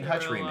Starsky and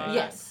Hutch They're remake. alive.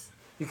 Yes.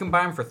 You can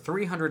buy them for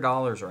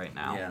 $300 right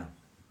now. Yeah.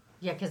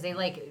 Yeah, because they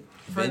like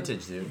for-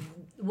 Vintage, dude.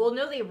 Well,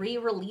 no, they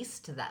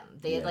re-released them.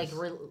 They Yes. like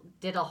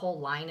did a whole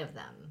line of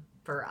them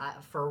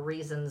for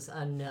reasons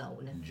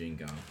unknown.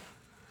 Jinko.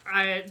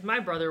 My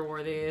brother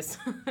wore these.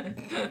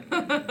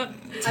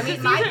 I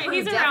mean, my crew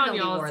he's around definitely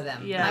y'all's- wore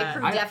them. yeah. My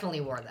crew I-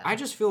 definitely wore them. I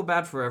just feel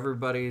bad for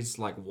everybody's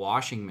like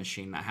washing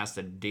machine that has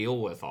to deal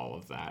with all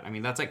of that. I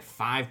mean, that's like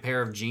 5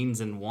 pair of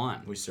jeans in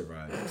one. We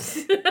survived.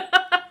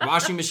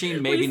 Washing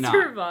machine, maybe we not.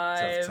 Tough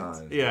survived.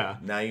 times. Yeah.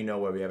 Now you know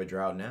why we have a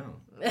drought now.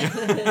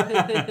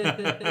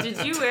 Did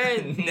you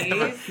wear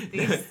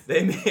these?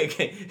 They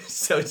make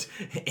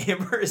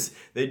Amber's.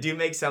 They do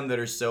make some that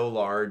are so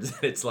large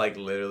that it's like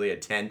literally a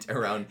tent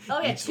around.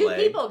 Oh yeah, each 2 leg.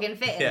 people can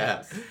fit in Yeah.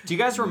 those. Do you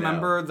guys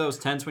remember those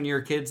tents when you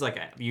were kids? Like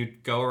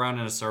you'd go around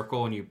in a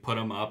circle and you put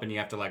them up and you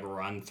have to like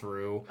run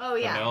through Oh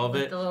the yeah, middle of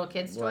with it. the little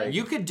kids' Like- toys.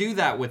 You could do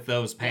that with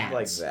those pants.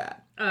 Like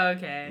that.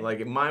 Okay.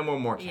 Like mine were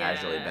more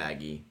casually Yeah.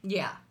 baggy.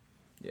 Yeah.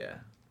 Yeah,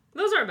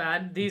 Those aren't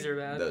bad. These are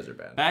bad. those are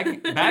bad. Baggy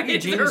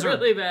These jeans are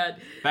really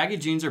bad. Baggy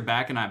jeans are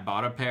back, and I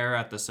bought a pair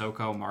at the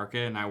SoCo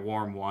market, and I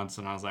wore them once,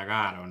 and I was like,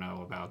 I don't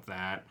know about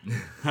that.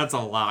 That's a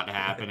lot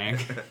happening.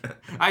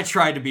 I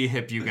tried to be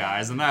hip, you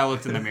guys, and then I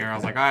looked in the mirror. I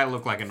was like, I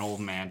look like an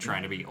old man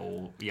trying to be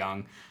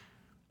young.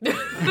 One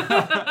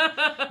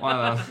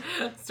of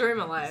those. Story of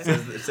my life.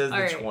 It says All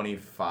the right.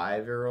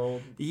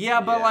 25-year-old. Yeah,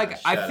 but Yeah, like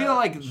I shut feel up.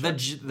 like the Yeah,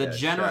 shut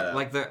general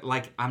up.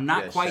 like I'm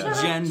not Yeah, quite shut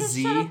up. Gen Just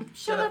Z.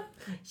 Shut up.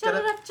 Shut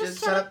up. Just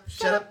shut up.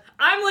 Shut up.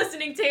 I'm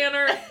listening,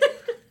 Tanner.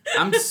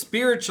 I'm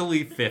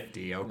spiritually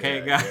 50.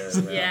 Okay, guys.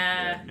 well,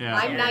 Yeah. Yeah.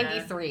 I'm Yeah.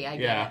 93. I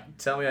get Yeah. it.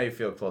 Tell me how you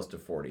feel close to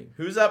 40.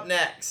 Who's up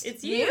next?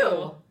 It's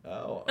you.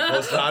 Oh,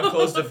 I'm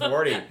close to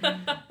 40.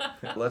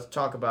 Let's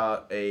talk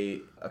about a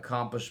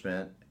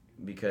accomplishment,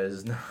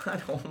 because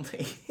not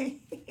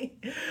only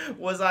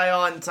was I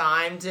on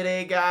time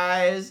today,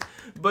 guys,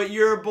 but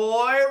your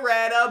boy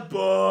read a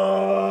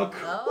book.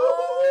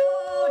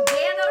 Oh,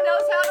 Dano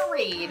knows how to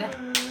read.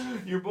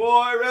 Your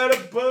boy read a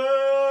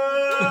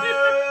book.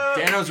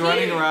 Dano's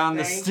running around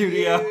the Thank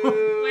studio.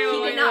 you. Wait,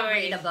 He did not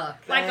read a book.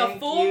 Like a Thank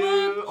full you.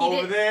 book? He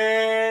Over did-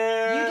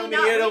 there. You Let did me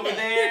not get read over it.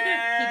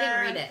 there. He didn't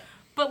read it.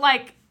 But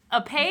like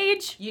a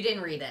page? You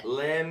didn't read it.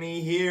 Let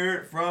me hear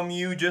it from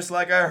you, just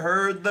like I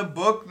heard the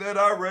book that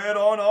I read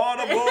on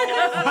Audible. Didn't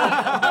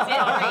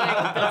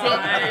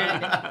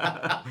read.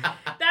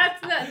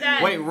 That's not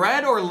that. Wait,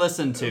 read or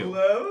listen to?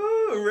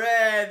 Hello,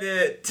 read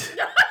it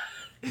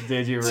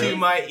Did you to read?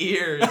 my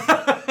ears.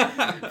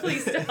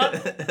 Please stop.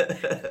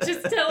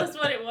 Just tell us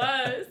what it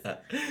was.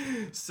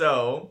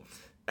 So,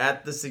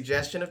 at the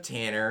suggestion of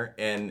Tanner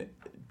and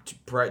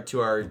back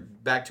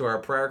to our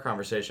prior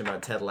conversation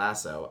about Ted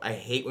Lasso, I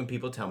hate when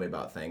people tell me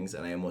about things,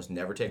 and I almost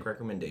never take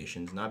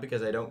recommendations, not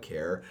because I don't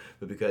care,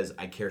 but because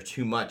I care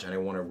too much and I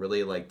want to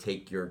really like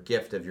take your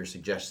gift of your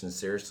suggestions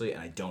seriously,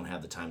 and I don't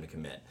have the time to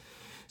commit.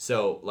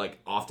 So, like,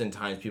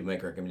 oftentimes people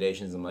make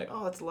recommendations, and I'm like,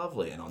 oh, that's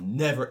lovely, and I'll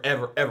never,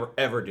 ever, ever,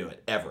 ever do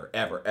it. Ever,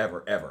 ever,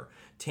 ever, ever.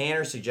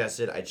 Tanner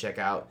suggested I check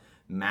out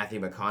Matthew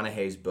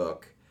McConaughey's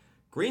book,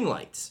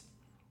 Greenlight.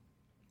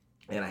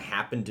 And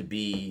I've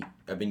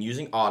been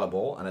using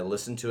Audible, and I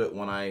listened to it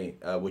when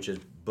which is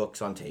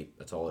books on tape.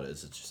 That's all it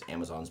is. It's just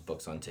Amazon's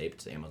books on tape.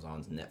 It's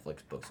Amazon's Netflix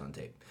books on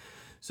tape.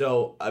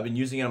 So I've been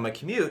using it on my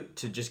commute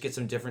to just get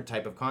some different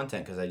type of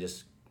content, because I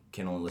just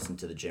can only listen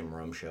to the Jim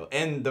Rome Show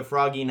and the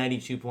Froggy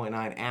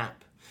 92.9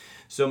 app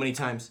so many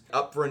times.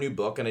 Up for a new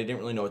book, and I didn't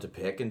really know what to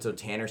pick. And so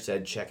Tanner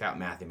said, check out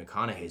Matthew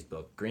McConaughey's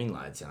book,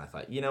 Greenlights. And I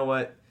thought, you know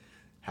what?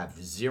 Have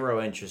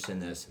zero interest in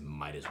this.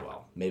 Might as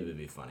well. Maybe it'd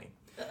be funny.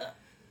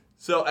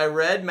 So I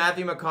read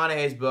Matthew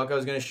McConaughey's book. I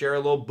was going to share a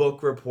little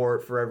book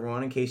report for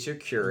everyone in case you're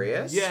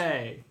curious.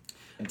 Yay.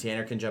 And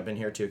Tanner can jump in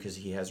here too because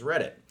he has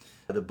read it.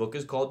 The book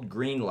is called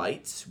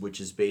Greenlight, which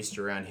is based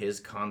around his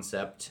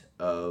concept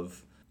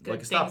of Good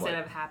like a things stoplight. that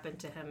have happened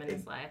to him in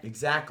his life.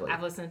 Exactly.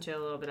 I've listened to a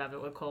little bit of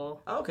it with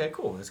Cole. Okay,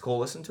 cool. Has Cole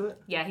listened to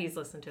it? Yeah, he's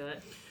listened to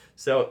it.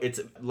 So it's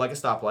like a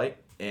stoplight,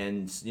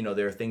 and you know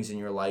there are things in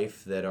your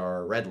life that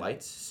are red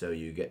lights, so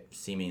you get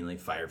seemingly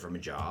fired from a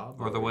job.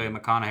 Or the way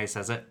McConaughey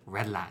says it,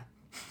 red light.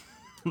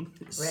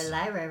 Red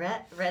light,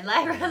 red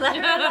light.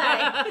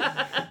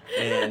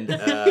 And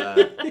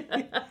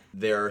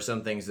there are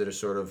some things that are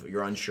sort of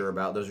you're unsure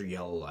about. Those are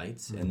yellow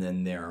lights, and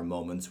then there are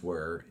moments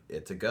where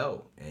it's a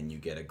go, and you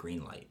get a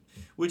green light,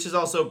 which is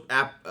also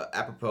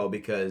apropos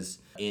because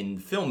in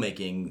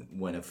filmmaking,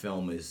 when a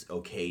film is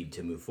okayed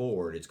to move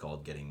forward, it's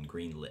called getting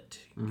green lit,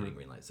 getting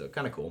green light. So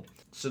kind of cool.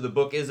 So the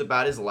book is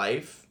about his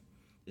life.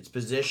 It's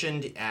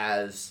positioned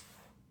as,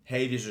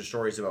 hey, these are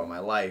stories about my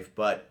life,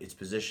 but it's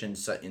positioned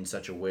in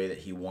such a way that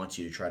he wants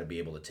you to try to be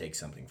able to take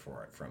something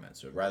from it.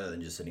 So rather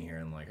than just sitting here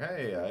and like,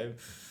 hey,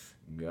 I've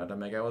got to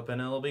make out with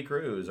Penelope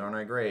Cruz, aren't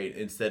I great?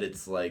 Instead,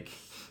 it's like,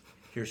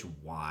 here's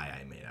why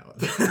I made out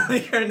with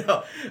her.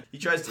 No, he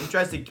tries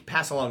to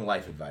pass along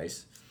life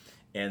advice.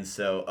 And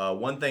so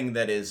one thing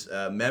that is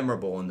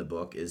memorable in the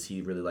book is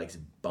he really likes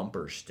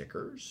bumper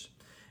stickers.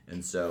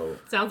 And so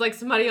sounds like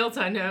somebody else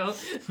I know.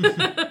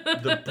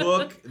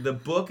 the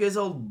book is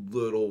a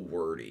little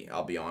wordy,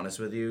 I'll be honest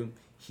with you.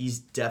 He's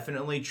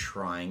definitely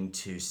trying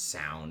to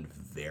sound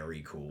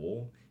very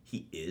cool.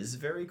 He is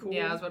very cool.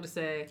 Yeah, I was about to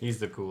say. He's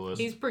the coolest.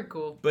 He's pretty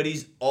cool. But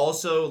he's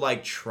also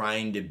like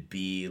trying to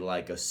be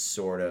like a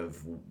sort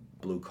of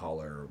blue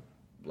collar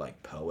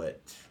like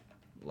poet,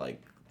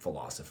 like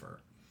philosopher.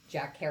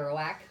 Jack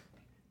Kerouac.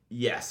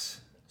 Yes.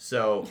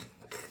 So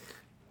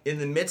in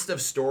the midst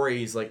of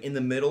stories, like in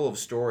the middle of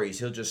stories,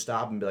 he'll just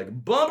stop and be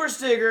like, bumper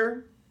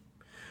sticker.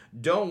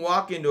 Don't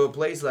walk into a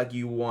place like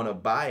you want to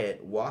buy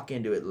it. Walk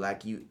into it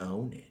like you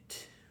own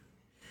it.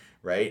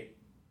 Right?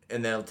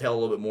 And then he'll tell a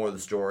little bit more of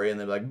the story, and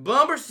they'll be like,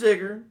 bumper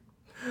sticker.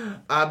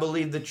 I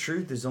believe the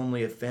truth is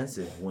only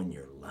offensive when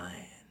you're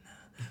lying.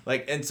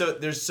 Like, and so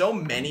there's so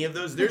many of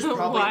those. There's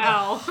probably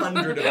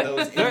 100 of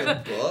those in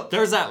the book.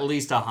 There's at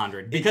least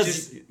 100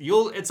 because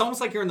it's almost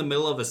like you're in the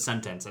middle of a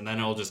sentence and then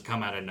it'll just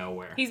come out of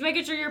nowhere. He's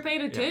making sure you're paying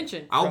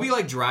attention. I'll be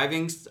like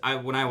driving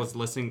when I was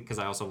listening, because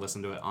I also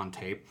listened to it on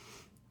tape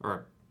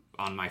or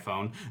on my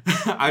phone.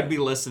 I'd be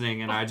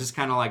listening and I just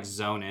kind of like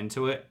zone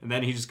into it, and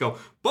then he just go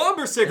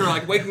bumper sticker,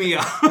 like wake me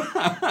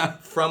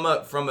up. From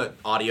a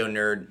audio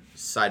nerd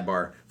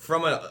sidebar,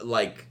 from a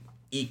like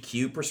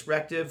EQ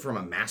perspective, from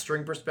a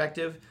mastering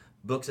perspective,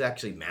 book's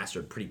actually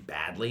mastered pretty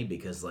badly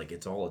because like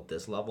it's all at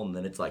this level, and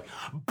then it's like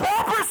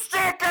bumper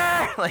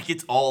sticker, like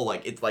it's all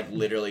like it's like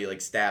literally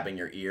like stabbing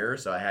your ear.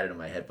 So I had it in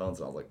my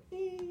headphones and I was like,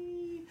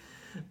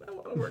 I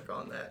want to work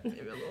on that.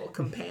 Maybe a little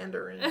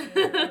compander in there.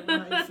 I don't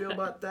know how you feel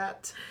about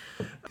that.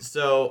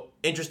 So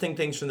interesting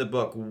things from the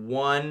book.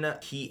 One,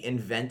 he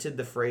invented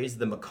the phrase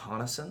the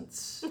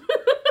McConaissance.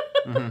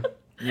 Mm-hmm.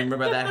 You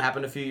remember that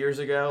happened a few years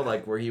ago?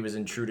 Like where he was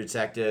in True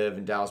Detective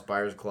and Dallas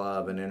Buyers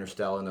Club and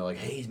Interstellar, and they're like,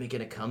 hey, he's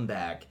making a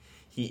comeback.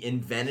 He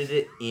invented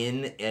it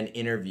in an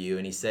interview,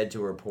 and he said to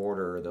a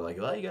reporter, they're like,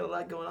 well, you got a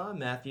lot going on,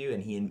 Matthew.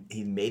 And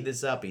he made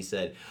this up. He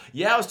said,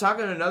 yeah, I was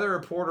talking to another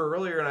reporter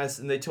earlier,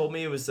 and they told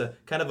me it was a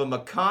kind of a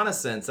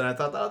McConaissance. And I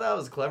thought, oh, that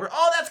was clever.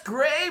 Oh, that's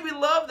great. We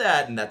love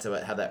that. And that's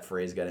how that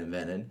phrase got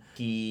invented.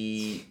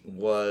 He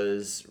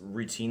was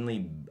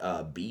routinely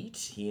beat.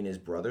 He and his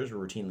brothers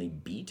were routinely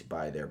beat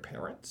by their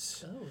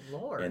parents. Oh,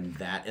 Lord. And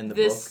that in the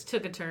This book.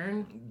 took a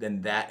turn.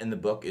 And that in the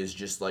book is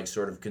just like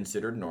sort of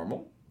considered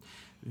normal.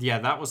 Yeah,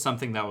 that was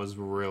something that was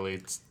really...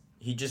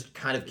 He just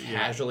kind of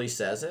casually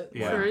says it.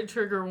 Yeah.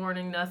 Trigger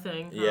warning,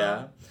 nothing. Huh?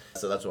 Yeah.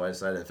 So that's why I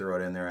decided to throw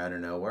it in there out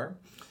of nowhere.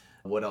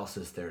 What else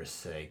is there to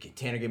say?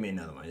 Tanner, give me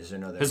another one. Is there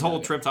another? His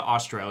whole trip to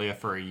Australia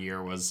for a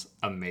year was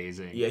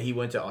amazing. Yeah, he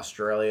went to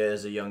Australia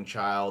as a young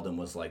child and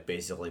was like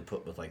basically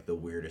put with like the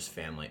weirdest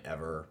family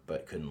ever,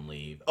 but couldn't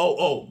leave.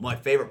 Oh, my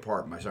favorite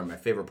part. My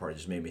favorite part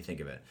just made me think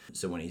of it.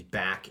 So when he's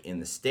back in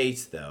the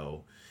States,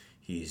 though,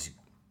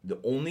 the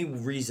only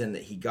reason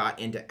that he got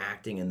into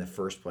acting in the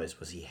first place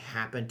was he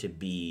happened to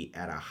be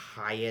at a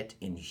Hyatt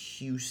in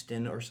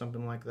Houston or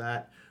something like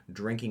that,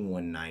 drinking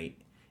one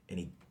night, and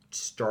he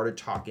started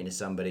talking to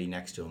somebody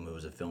next to him who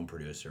was a film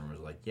producer and was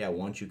like, yeah,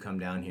 why don't you come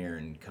down here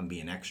and come be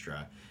an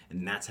extra?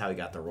 And that's how he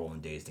got the role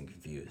in Dazed and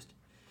Confused.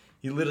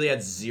 He literally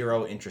had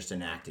zero interest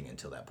in acting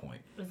until that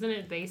point. Isn't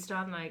it based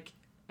on like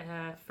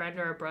a friend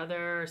or a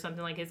brother or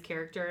something, like his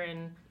character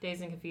in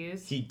Dazed and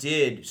Confused? He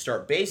did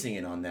start basing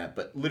it on that,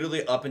 but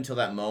literally up until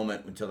that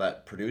moment, until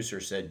that producer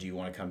said, do you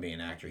want to come be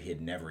an actor, he had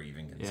never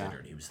even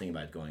considered. Yeah. He was thinking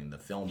about going the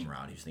film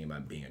route. He was thinking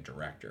about being a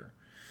director.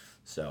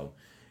 So,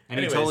 and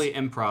anyways, he totally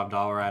improv'd,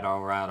 all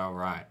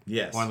right.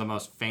 Yes. One of the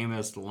most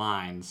famous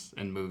lines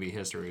in movie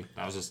history.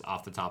 That was just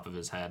off the top of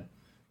his head.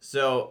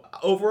 So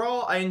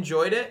overall, I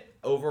enjoyed it.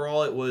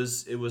 Overall, it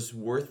was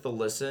worth the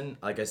listen.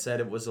 Like I said,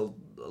 it was a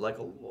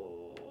little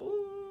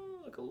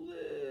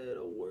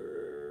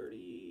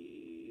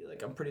wordy.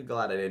 Like I'm pretty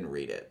glad I didn't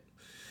read it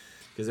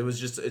because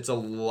it's a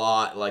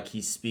lot. Like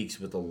he speaks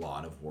with a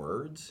lot of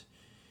words.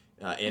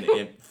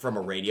 from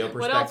a radio perspective.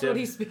 What else would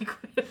he speak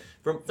with?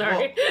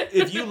 Sorry. Well,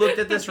 if you looked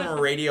at this from a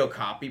radio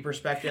copy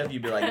perspective,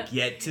 you'd be like,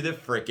 get to the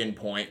frickin'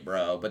 point,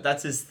 bro. But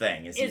that's his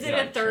thing. Is it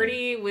a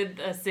 30 with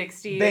a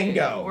 60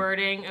 Bingo.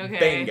 wording? Okay.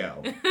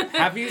 Bingo.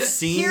 Have you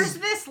seen... Here's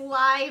this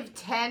live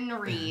 10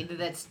 read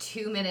that's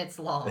 2 minutes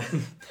long.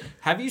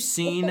 Have you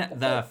seen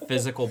the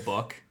physical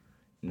book?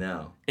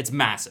 No. It's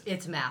massive.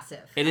 It's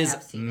massive. It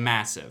is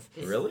massive.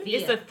 Really?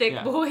 It's a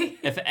thick boy.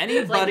 If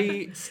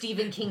anybody... Like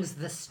Stephen King's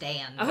The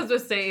Stand. I was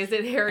going to say, is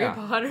it Harry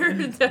Potter?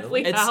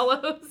 Deathly It's-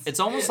 Hallows? It's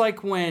almost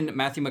like when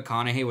Matthew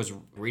McConaughey was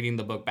reading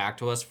the book back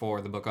to us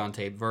for the book on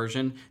tape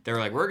version. They were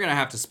like, we're going to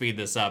have to speed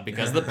this up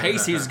because the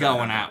pace he's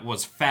going at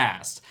was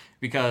fast.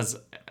 Because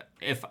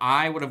if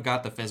I would have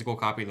got the physical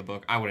copy of the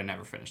book, I would have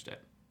never finished it.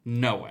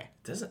 No way.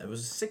 It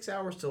was 6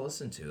 hours to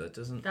listen to.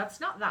 That's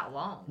not that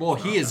long. Well,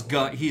 he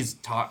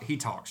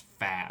talks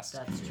fast.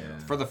 That's true.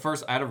 For the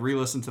first, I had to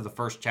re-listen to the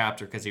first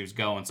chapter because he was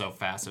going so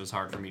fast. It was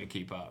hard for me to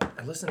keep up.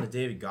 I listened to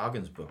David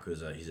Goggins' book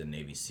because he's a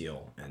Navy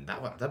SEAL, and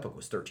that book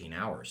was 13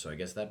 hours. So I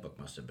guess that book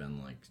must have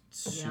been like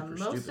super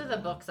stupid. Most of the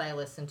books I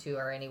listen to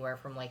are anywhere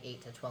from like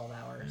 8 to 12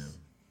 hours. Yeah.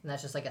 And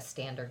that's just like a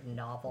standard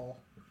novel.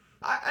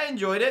 I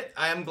enjoyed it.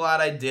 I am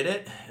glad I did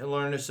it. I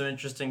learned some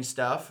interesting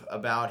stuff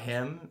about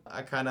him.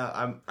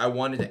 I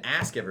wanted to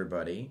ask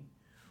everybody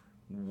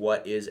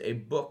what is a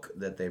book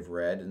that they've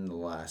read in the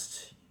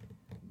last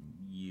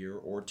year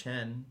or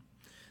 10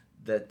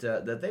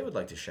 that they would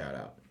like to shout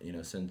out.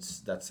 Since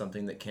that's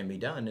something that can be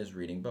done is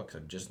reading books.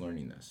 I'm just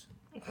learning this.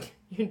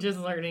 You're just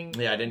learning.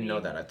 Yeah, I didn't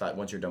know that. I thought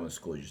once you're done with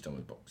school, you're just done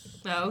with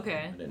books. Oh,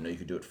 okay. I didn't know you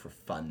could do it for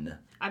fun.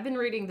 I've been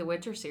reading the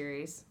Witcher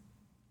series.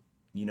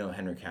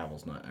 Henry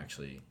Cavill's not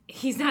actually...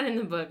 He's not in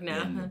the book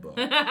now. In the book.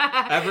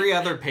 Every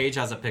other page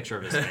has a picture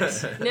of his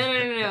face.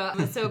 No.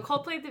 So Cole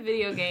played the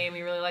video game.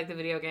 He really liked the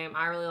video game.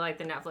 I really like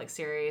the Netflix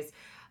series.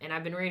 And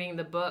I've been reading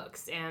the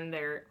books, and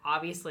they're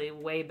obviously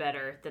way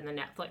better than the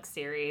Netflix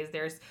series.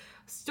 There's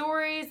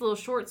stories, little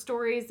short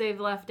stories they've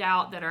left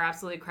out that are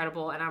absolutely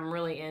incredible, and I'm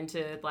really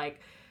into,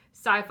 like,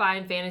 sci-fi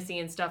and fantasy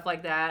and stuff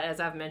like that,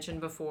 as I've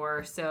mentioned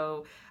before.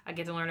 So I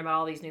get to learn about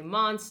all these new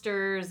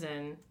monsters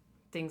and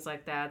things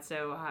like that.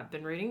 So I've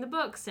been reading the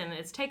books, and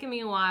it's taken me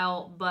a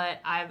while, but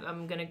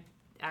I'm going to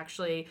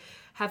actually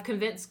have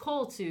convinced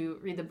Cole to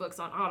read the books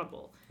on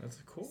Audible. That's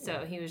cool.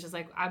 So he was just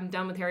like, I'm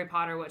done with Harry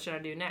Potter. What should I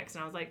do next?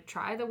 And I was like,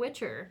 try The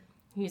Witcher.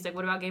 He's like,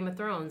 what about Game of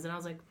Thrones? And I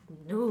was like,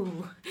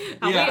 no.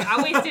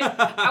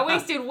 I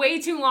wasted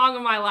way too long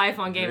of my life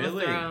on Game of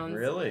Thrones.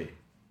 Really?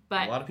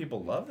 But a lot of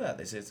people love that.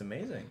 They say it's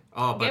amazing.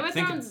 Oh, but Game of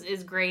Thrones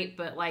is great,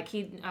 but like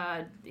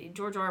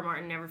George R.R.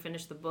 Martin never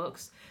finished the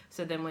books.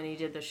 So then when he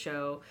did the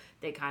show,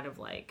 they kind of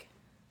like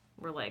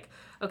were like,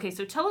 okay,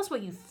 so tell us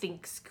what you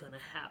think's gonna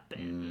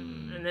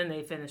happen. And then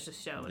they finished the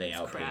show. And they it's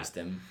outpaced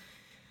crap. him.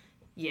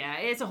 Yeah,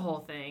 it's a whole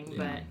thing.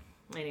 But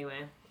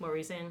anyway, what were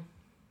you saying?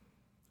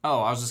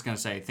 Oh, I was just gonna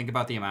say, think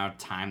about the amount of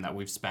time that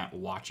we've spent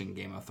watching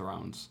Game of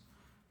Thrones.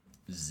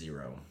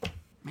 0.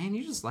 Man,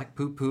 you just like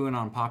poo-pooing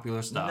on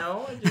popular stuff.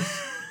 No,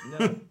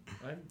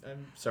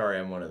 I'm sorry,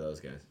 I'm one of those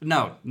guys.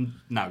 No,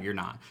 you're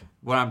not.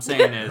 What I'm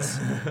saying is,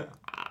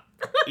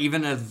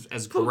 even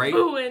as great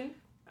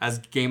as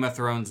Game of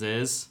Thrones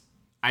is,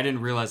 I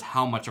didn't realize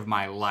how much of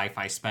my life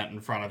I spent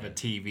in front of a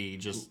TV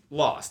just...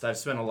 Lost. I've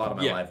spent a lot of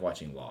my life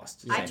watching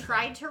Lost. I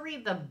tried to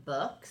read the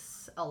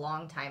books a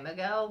long time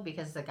ago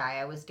because the guy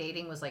I was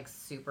dating was like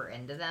super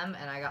into them,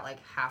 and I got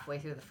like halfway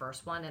through the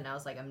first one, and I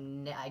was like,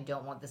 I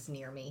don't want this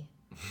near me.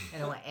 I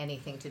don't want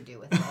anything to do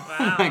with it.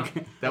 Wow.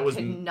 That was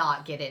could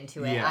not get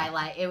into it.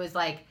 Yeah. It was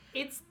like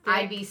it's thick.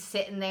 I'd be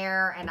sitting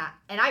there and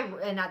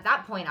at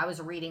that point I was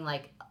reading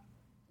like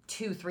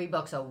 2-3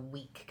 books a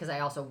week because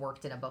I also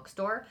worked in a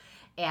bookstore,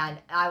 and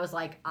I was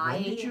like,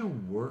 When did you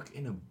work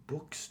in a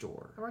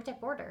bookstore? I worked at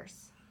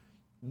Borders.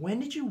 When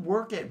did you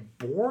work at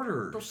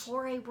Borders?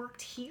 Before I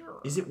worked here.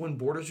 Is it when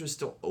Borders was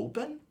still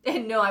open?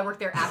 No, I worked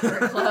there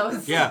after it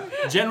closed. Yeah,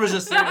 Jen was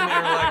just sitting there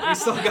like, we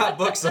still got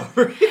books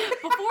over here.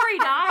 Before he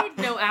died?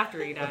 No,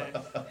 after he died.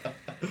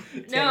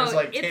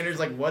 Tanner's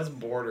like, what's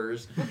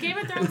Borders? Well, Game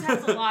of Thrones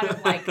has a lot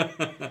of like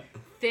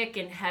thick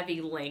and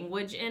heavy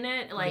language in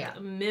it,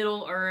 like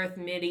Middle Earth,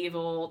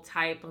 medieval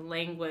type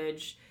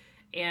language,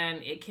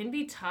 and it can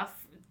be tough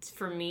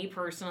for me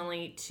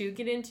personally to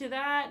get into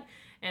that.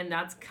 And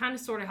that's kind of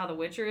sort of how The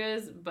Witcher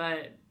is,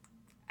 but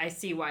I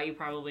see why you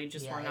probably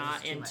just were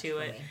not into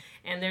it.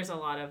 And there's a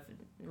lot of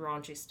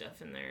raunchy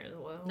stuff in there as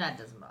well. That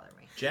doesn't bother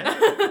me.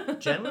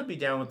 Jen would be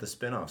down with the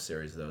spin-off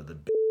series, though. The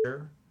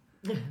Bitcher.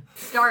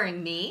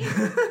 Starring me.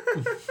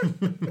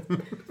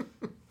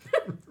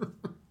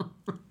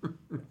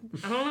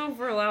 I don't know if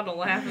we're allowed to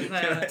laugh at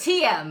that.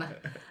 TM.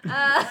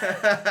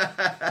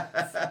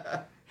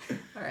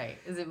 All right.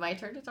 Is it my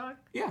turn to talk?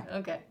 Yeah.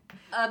 Okay.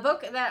 A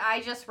book that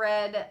I just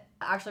read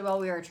actually while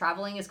we were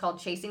traveling is called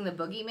Chasing the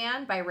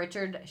Boogeyman by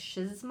Richard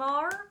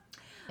Shizmar.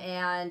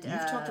 And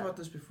You've talked about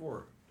this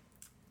before.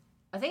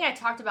 I think I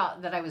talked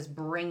about that I was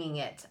bringing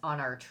it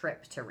on our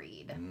trip to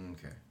read.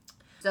 Okay.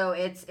 So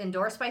it's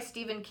endorsed by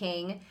Stephen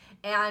King.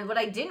 And what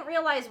I didn't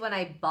realize when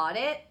I bought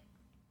it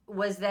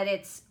was that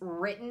it's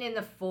written in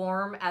the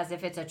form as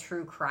if it's a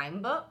true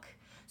crime book.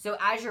 So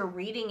as you're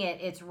reading it,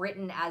 it's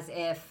written as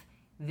if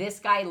this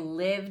guy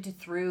lived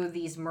through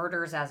these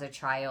murders as a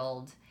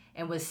child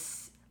and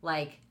was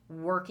like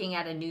working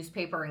at a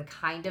newspaper and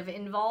kind of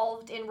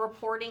involved in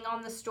reporting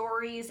on the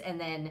stories, and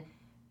then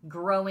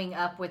growing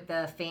up with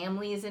the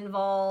families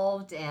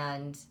involved.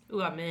 And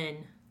Ooh, I'm in.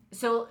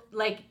 so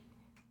like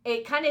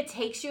it kind of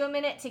takes you a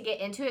minute to get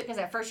into it, because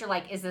at first you're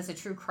like, is this a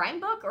true crime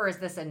book or is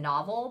this a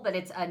novel? But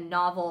it's a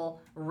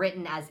novel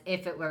written as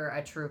if it were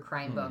a true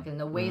crime book. And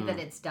the way that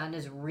it's done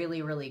is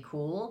really, really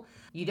cool.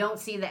 You don't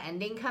see the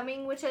ending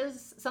coming, which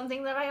is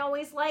something that I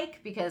always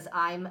like, because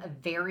I'm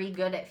very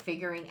good at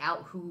figuring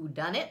out who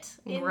done it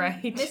in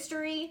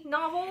mystery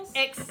novels.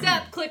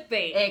 Except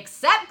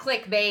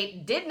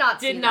clickbait. Did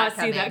not see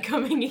that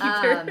coming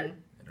either.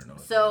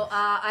 So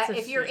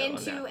if you're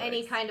into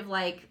any kind of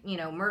like,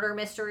 murder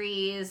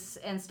mysteries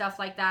and stuff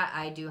like that,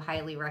 I do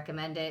highly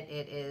recommend it.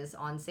 It is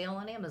on sale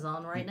on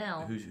Amazon right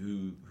now.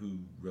 Who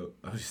wrote?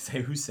 I was just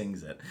say who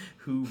sings it?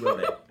 Who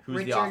wrote it?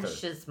 Who's the author?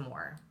 Richard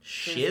Shizmore.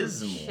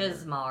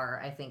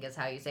 Shizmore, I think is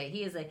how you say it.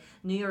 He is a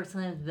New York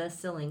Times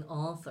best-selling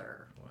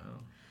author.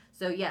 Wow.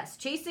 So yes,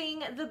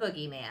 Chasing the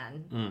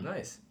Boogeyman.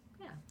 Nice.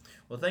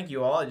 Well, thank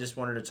you all. I just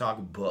wanted to talk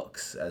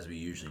books, as we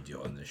usually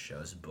do on this show.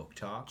 It's book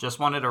talk. Just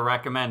wanted to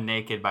recommend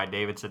Naked by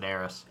David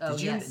Sedaris. Oh,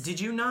 Did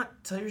you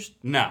not tell your...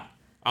 No.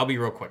 I'll be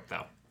real quick,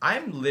 though.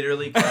 I'm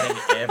literally cutting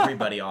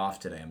everybody off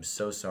today. I'm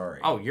so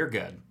sorry. Oh, you're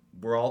good.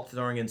 We're all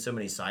throwing in so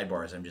many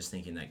sidebars. I'm just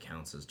thinking that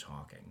counts as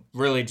talking.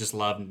 Really just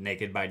love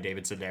Naked by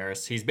David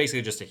Sedaris. He's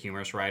basically just a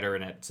humorous writer,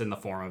 and it's in the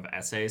form of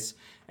essays.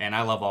 And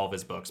I love all of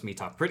his books. Me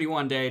Talk Pretty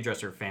One Day,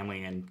 Dress Your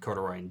Family in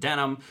Corduroy and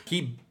Denim.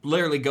 He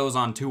literally goes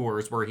on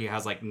tours where he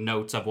has like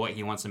notes of what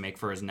he wants to make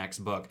for his next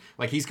book.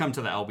 Like he's come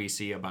to the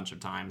LBC a bunch of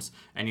times,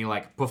 and he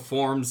like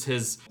performs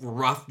his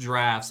rough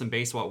drafts, and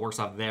based on what works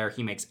off there,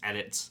 he makes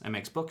edits and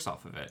makes books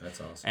off of it.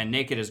 That's awesome. And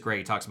Naked is great.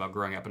 He talks about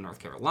growing up in North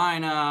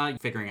Carolina,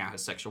 figuring out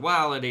his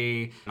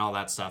sexuality, and all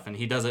that stuff. And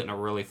he does it in a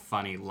really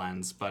funny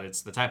lens, but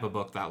it's the type of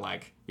book that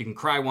like you can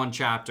cry one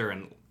chapter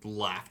and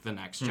laugh the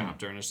next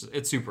chapter, and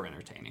it's super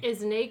entertaining.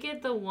 Is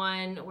Naked the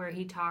one where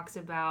he talks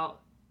about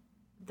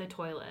the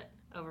toilet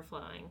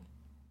overflowing?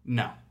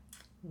 No,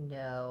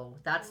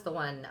 that's the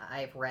one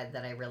I've read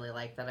that I really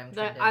like.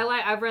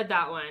 I've read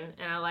that one,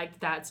 and I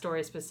liked that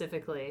story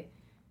specifically.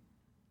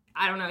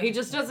 I don't know. He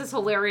just does this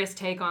hilarious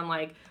take on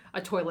like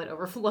a toilet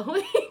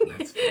overflowing,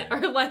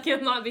 or like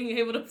him not being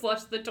able to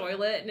flush the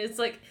toilet, and it's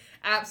like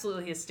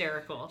absolutely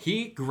hysterical.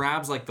 He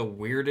grabs like the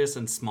weirdest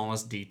and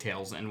smallest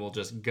details and will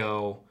just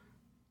go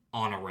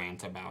on a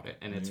rant about it,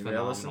 and it's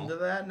phenomenal. Listen to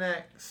that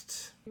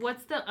next.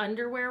 What's the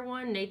underwear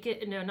one?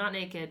 Naked? No, not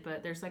Naked,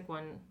 but there's like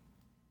one.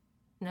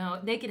 No,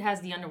 Naked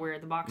has the underwear,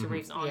 the boxer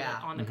briefs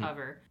on the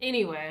cover.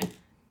 Anyway,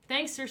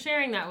 thanks for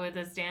sharing that with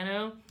us,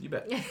 Dano. You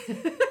bet.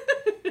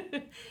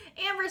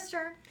 Amber's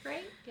turn,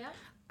 right? Yeah.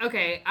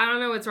 Okay, I don't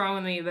know what's wrong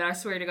with me, but I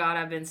swear to God,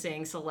 I've been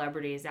seeing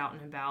celebrities out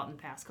and about in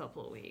the past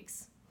couple of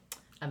weeks.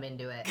 I'm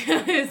into it.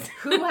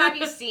 Who have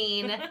you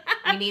seen?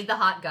 We need the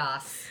hot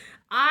goss.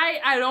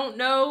 I don't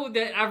know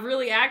that I've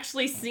really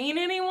actually seen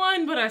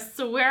anyone, but I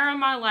swear on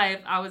my life,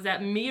 I was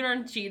at Meat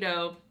on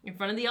Cheeto in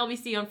front of the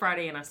LBC on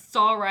Friday, and I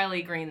saw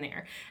Riley Green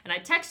there. And I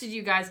texted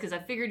you guys because I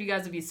figured you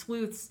guys would be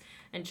sleuths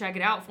and check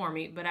it out for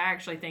me, but I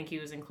actually think he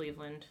was in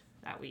Cleveland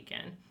that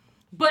weekend.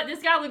 But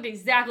this guy looked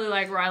exactly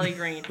like Riley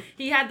Green.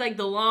 He had like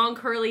the long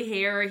curly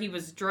hair. He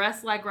was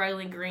dressed like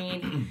Riley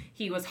Green.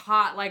 He was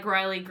hot like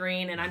Riley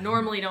Green, and I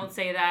normally don't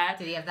say that.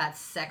 Did he have that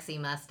sexy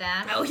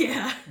mustache? Oh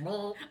yeah.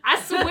 Well.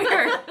 I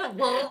swear.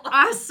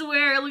 I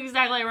swear it looks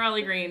exactly like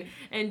Riley Green.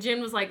 And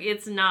Jen was like,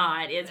 it's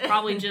not. It's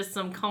probably just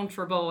some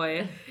country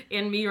boy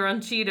in Me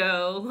Run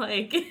Cheeto.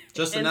 Like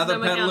just another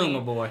Petaluma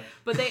boy.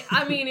 But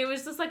it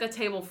was just like a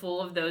table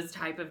full of those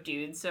type of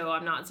dudes, so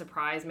I'm not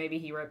surprised maybe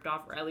he ripped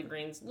off Riley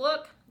Green's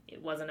look.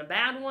 It wasn't a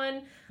bad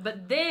one.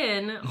 But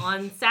then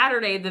on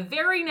Saturday, the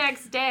very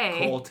next day...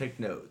 Cole,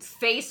 take notes.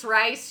 Face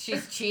rice,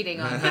 she's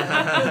cheating on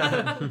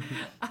him.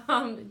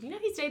 Do you know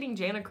he's dating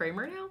Jana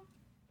Kramer now?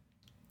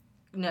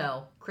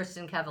 No,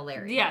 Kristen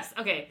Cavallari. Yes,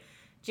 okay.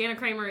 Jana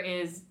Kramer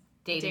is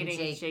dating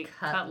Jake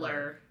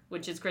Cutler,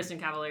 which is Kristen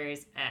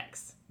Cavallari's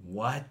ex.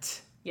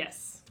 What?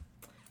 Yes.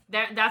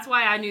 That's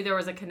why I knew there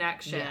was a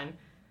connection. Yeah.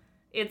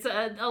 It's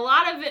a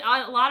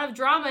lot of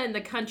drama in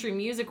the country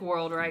music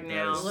world right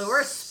now. So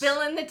we're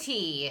spilling the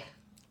tea.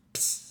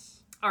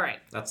 All right.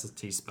 That's the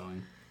tea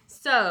spilling.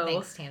 So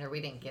thanks, Tanner.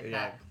 We didn't get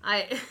that.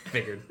 I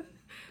figured.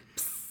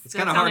 It's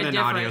kind of hard in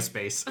audio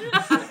space.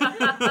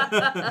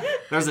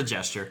 There's a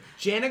gesture.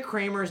 Jana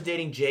Kramer is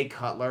dating Jay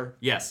Cutler.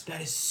 Yes.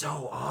 That is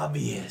so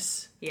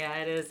obvious. Yeah,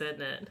 it is,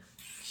 isn't it?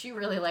 She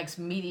really likes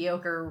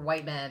mediocre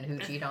white men who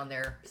cheat on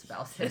their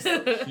spouses.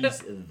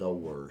 He's the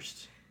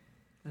worst.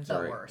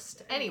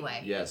 Worst.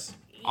 Anyway. Yes.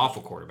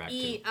 Awful quarterback,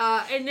 too.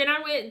 And then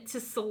I went to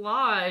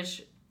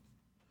Solage,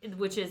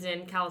 which is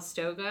in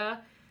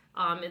Calistoga.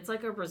 It's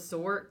like a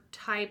resort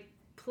type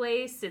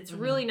place. It's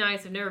really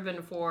nice. I've never been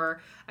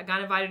before. I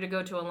got invited to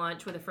go to a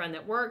lunch with a friend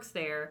that works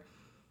there.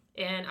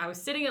 And I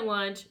was sitting at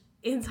lunch,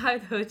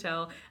 inside the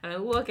hotel, and I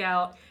look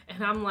out,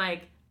 and I'm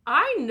like,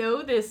 I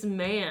know this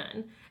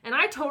man. And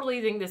I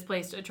totally think this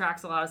place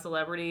attracts a lot of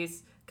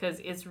celebrities because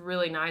it's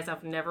really nice.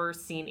 I've never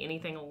seen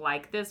anything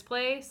like this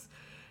place.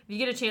 If you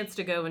get a chance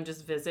to go and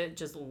just visit,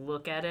 just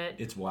look at it.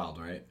 It's wild,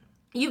 right?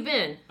 You've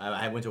been.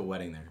 I went to a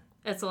wedding there.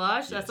 At Solage?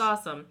 Yes. That's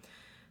awesome.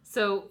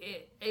 So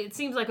it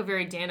seems like a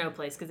very Dano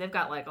place because they've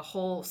got like a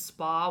whole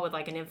spa with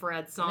like an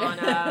infrared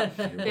sauna.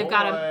 they've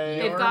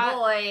got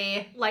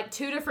like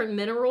 2 different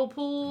mineral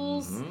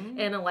pools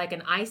and like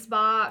an ice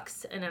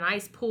box and an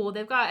ice pool.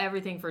 They've got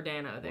everything for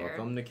Dano there.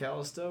 Welcome to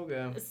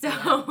Calistoga. So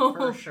Yeah,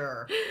 for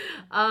sure.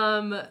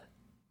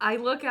 I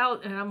look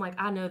out and I'm like,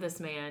 I know this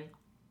man.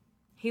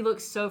 He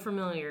looks so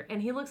familiar,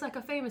 and he looks like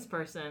a famous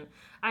person.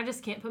 I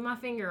just can't put my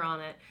finger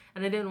on it,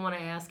 and I didn't want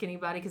to ask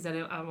anybody because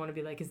I want to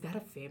be like, is that a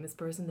famous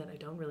person that I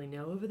don't really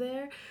know over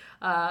there?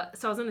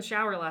 So I was in the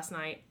shower last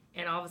night,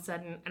 and all of a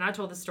sudden, and I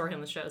told this story on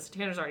the show, so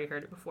Tanner's already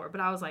heard it before,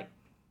 but I was like,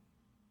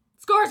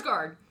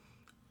 Skarsgård!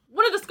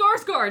 One of the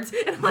Skarsgårds!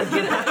 And I'm like,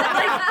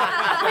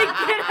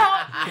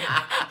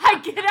 I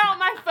get out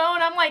my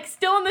phone. I'm like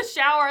still in the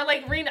shower.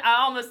 Like I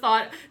almost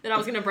thought that I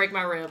was gonna break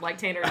my rib, like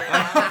Tanner did.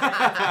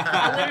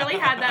 I literally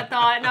had that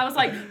thought, and I was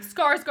like,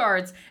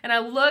 Skarsgårds. And I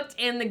looked,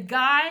 and the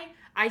guy,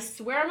 I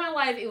swear on my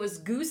life, it was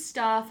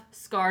Gustav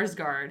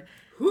Skarsgård.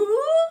 Who?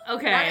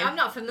 Okay. I'm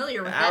not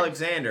familiar with that.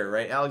 Alexander,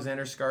 right?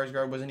 Alexander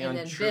Skarsgård, wasn't he And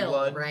on then True Bill,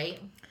 Blood? right?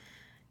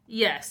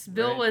 Yes,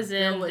 Bill Right. was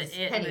in Bill was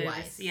the It Pennywise.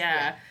 movies.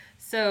 Yeah.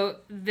 So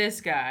this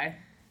guy,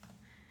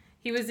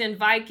 he was in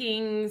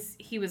Vikings.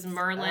 He was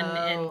Merlin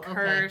in okay.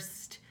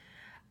 Cursed.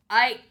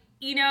 I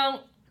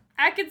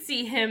could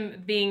see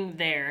him being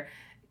there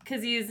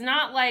because he's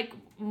not like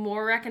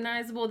more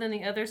recognizable than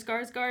the other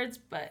Skarsgårds,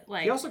 but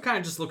like He also kind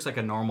of just looks like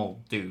a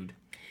normal dude.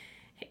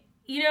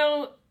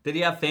 Did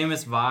he have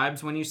famous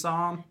vibes when you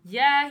saw him?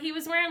 Yeah, he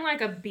was wearing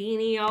like a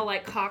beanie, all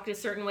like cocked a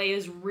certain way. He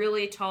was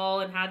really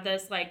tall and had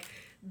this like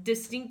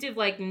distinctive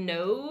like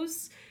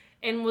nose.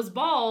 And was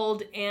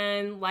bald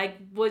and like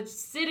was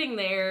sitting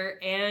there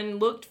and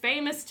looked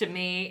famous to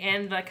me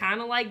and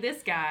kind of like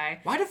this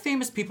guy. Why do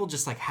famous people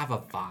just like have a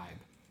vibe?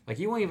 Like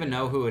you won't even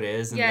know who it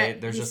is, and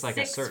there's just like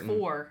a certain.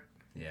 6'4".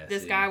 Yeah,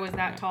 This guy was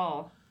that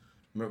tall.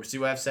 Remember, see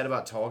what I've said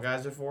about tall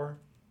guys before?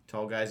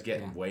 Tall guys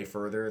get way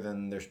further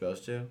than they're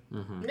supposed to.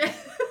 Mm-hmm.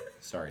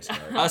 Sorry,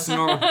 Scar. Us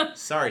normal.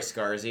 Sorry,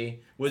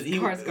 Scarzy.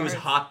 It was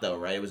hot though,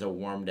 right? It was a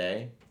warm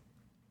day.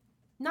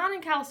 Not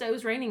in Calistoga. It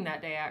was raining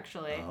that day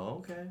actually.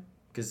 Oh, okay.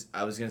 Because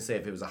I was gonna say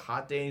if it was a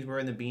hot day and he's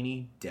wearing the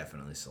beanie,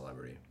 definitely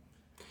celebrity.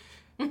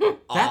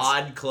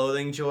 Odd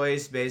clothing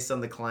choice based on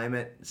the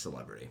climate,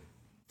 celebrity.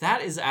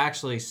 That is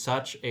actually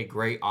such a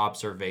great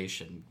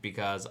observation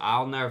because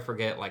I'll never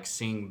forget like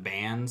seeing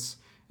bands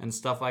and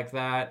stuff like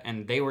that,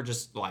 and they were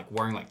just like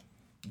wearing like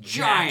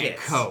giant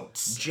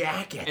coats,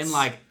 jackets, in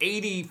like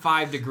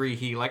 85-degree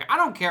heat. Like I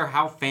don't care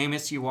how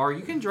famous you are,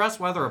 you can dress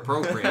weather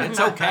appropriate. It's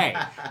okay.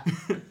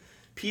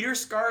 Peter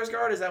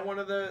Skarsgård,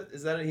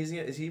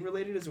 is he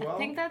related as well? I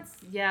think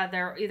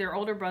they're either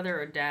older brother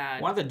or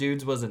dad. One of the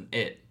dudes wasn't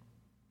it.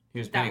 He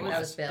was That Pennywise.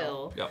 was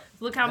Bill. Yep.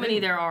 Look how many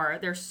there are.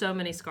 There's so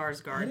many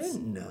Skarsgårds. I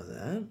didn't know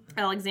that.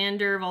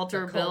 Alexander,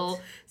 Walter, The Bill,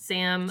 cult.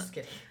 Sam, Just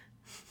kidding.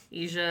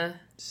 Asia.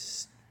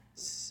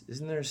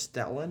 Isn't there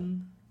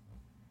Stellan?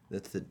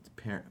 That's the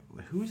parent.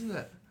 Who's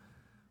that?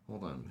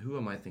 Hold on. Who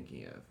am I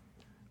thinking of?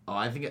 Oh,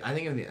 I'm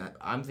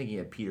thinking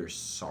of Peter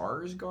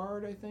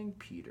Sarsgaard. I think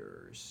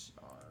Peter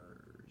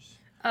Sars.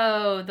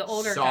 Oh, the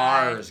older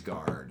guy.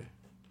 Sarsgaard.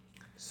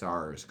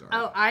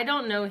 Oh, I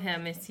don't know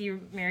him. Is he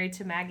married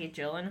to Maggie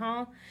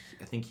Gyllenhaal?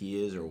 I think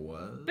he is or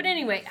was. But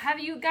anyway, have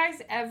you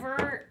guys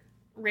ever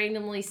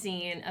randomly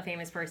seen a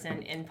famous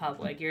person in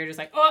public? You're just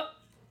like,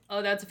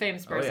 oh, that's a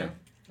famous person.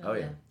 Oh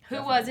yeah.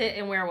 Who was it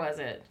and where was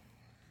it?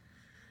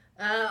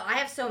 I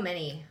have so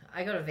many.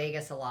 I go to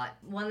Vegas a lot.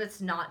 One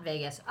that's not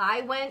Vegas.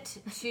 I went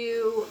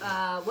to,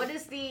 what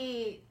is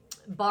the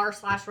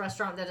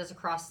bar/restaurant that is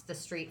across the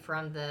street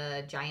from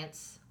the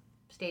Giants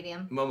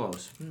Stadium?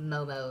 Momo's.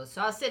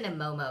 So I was sitting in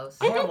Momo's.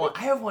 I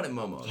have one at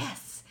Momo's.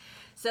 Yes.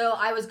 So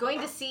I was going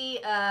to see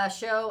a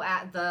show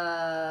at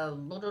the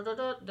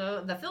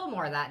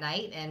Fillmore that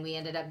night, and we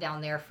ended up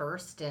down there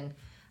first. And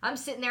I'm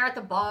sitting there at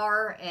the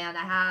bar, and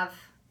I have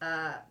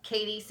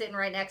Katie sitting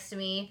right next to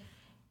me.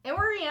 And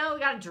we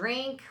got a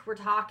drink, we're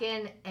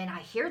talking, and I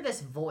hear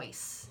this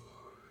voice.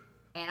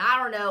 And I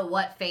don't know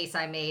what face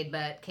I made,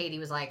 but Katie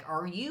was like,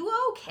 "Are you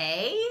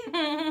okay?"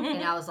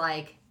 And I was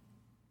like,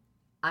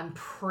 "I'm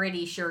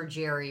pretty sure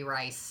Jerry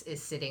Rice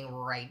is sitting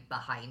right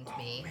behind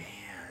me." Man.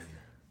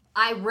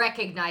 I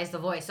recognize the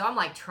voice, so I'm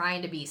like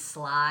trying to be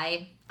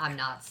sly. I'm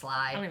not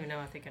sly. I don't even know.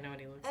 I think I know what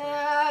he looks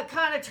like.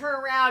 Kind of turn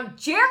around.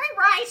 Jerry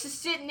Rice is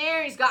sitting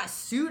there. He's got a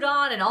suit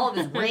on and all of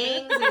his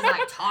rings. And he's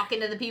like talking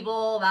to the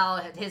people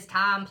about his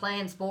time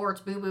playing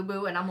sports. Boo, boo,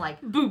 boo. And I'm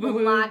like, Boo, boo, oh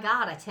boo. my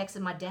God. I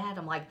texted my dad.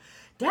 I'm like,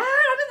 Dad,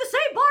 I'm in the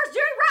same bar as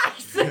Jerry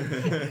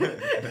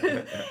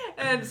Rice.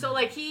 And so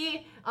like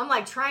I'm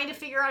like trying to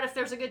figure out if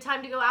there's a good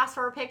time to go ask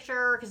for a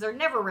picture because there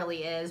never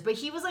really is. But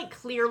he was like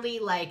clearly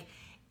like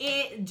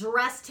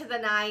dressed to the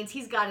nines.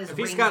 He's got his rings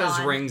on. He's got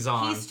his rings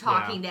on. He's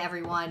talking to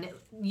everyone.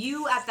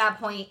 You, at that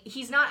point,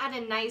 he's not at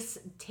a nice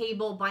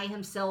table by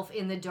himself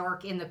in the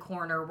dark in the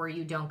corner where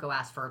you don't go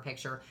ask for a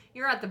picture.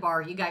 You're at the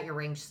bar. You got your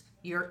rings.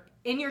 You're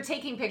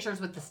taking pictures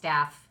with the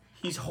staff.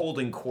 He's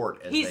holding court,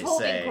 as He's they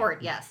holding say.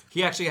 court, yes.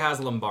 He actually has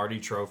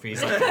Lombardi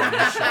trophies like, on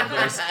his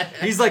shoulders.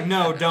 He's like,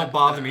 no, don't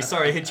bother me.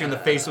 Sorry, I hit you in the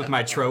face with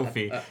my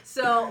trophy.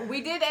 So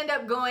we did end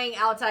up going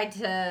outside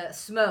to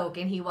smoke,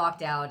 and he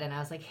walked out, and I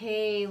was like,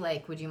 hey,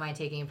 like, would you mind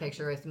taking a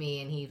picture with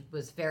me? And he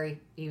was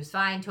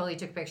fine, totally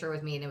took a picture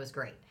with me, and it was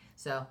great.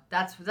 So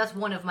that's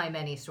one of my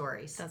many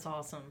stories. That's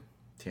awesome.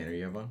 Tanner,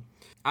 you have one?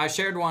 I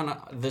shared one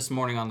this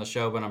morning on the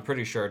show, but I'm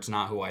pretty sure it's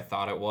not who I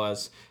thought it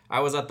was.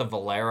 I was at the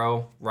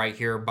Valero right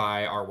here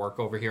by our work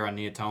over here on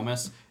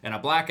Neotomus, and a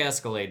black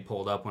Escalade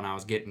pulled up when I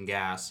was getting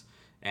gas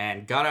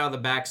and got out of the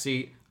back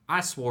seat.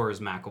 I swore it was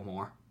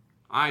Macklemore.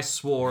 I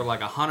swore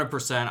like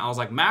 100%. I was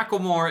like,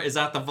 Macklemore is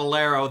at the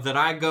Valero that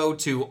I go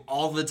to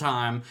all the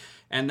time.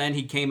 And then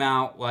he came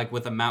out like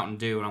with a Mountain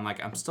Dew, and I'm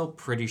like, I'm still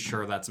pretty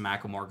sure that's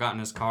Macklemore. Got in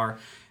his car.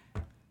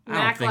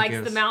 Mac likes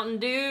the Mountain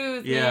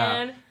Dews,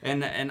 man.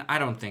 And I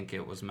don't think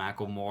it was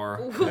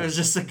Macklemore. It was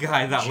just a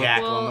guy that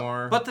Jack looked...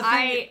 Lamore. But the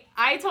thing...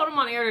 I told him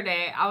on air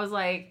today, I was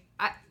like,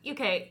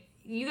 okay,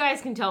 you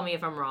guys can tell me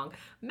if I'm wrong.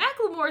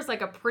 Macklemore's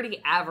like a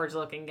pretty average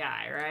looking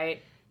guy,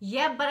 right?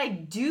 Yeah, but I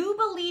do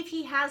believe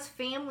he has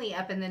family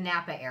up in the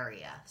Napa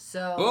area.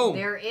 So Boom.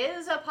 There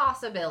is a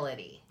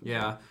possibility.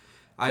 Yeah.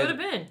 Could have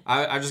been.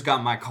 I just got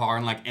in my car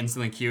and like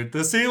instantly queued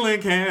the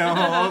ceiling can't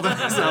hold.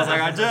 So I was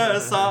like, I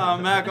just saw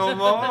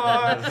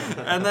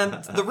Macklemore. And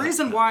then the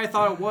reason why I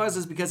thought it was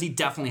is because he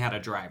definitely had a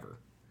driver.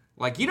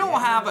 Like, you don't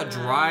have a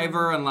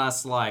driver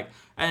unless like,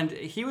 and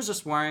he was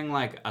just wearing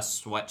like a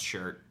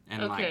sweatshirt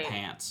and like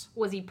pants.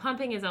 Was he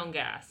pumping his own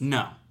gas?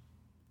 No.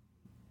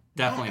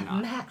 Definitely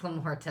not.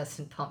 Macklemore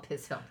doesn't pump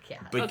his own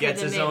gas. But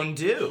gets his own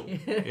due.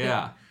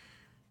 Yeah.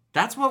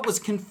 That's what was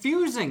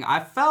confusing. I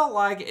felt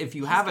like if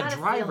you have a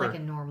driver... feel like a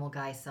normal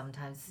guy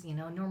sometimes. You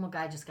know, a normal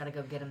guy just got to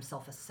go get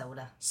himself a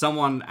soda.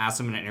 Someone asked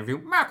him in an interview,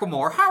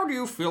 Macklemore, how do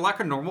you feel like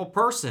a normal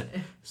person?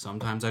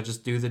 Sometimes I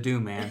just do the do,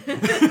 man.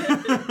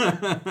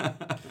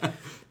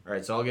 All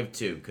right, so I'll give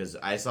two, because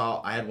I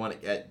had one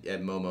at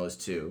Momo's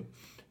too.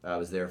 I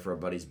was there for a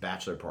buddy's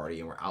bachelor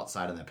party, and we're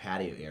outside in the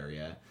patio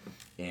area.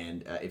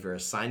 And if you're a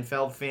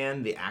Seinfeld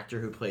fan, the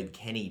actor who played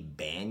Kenny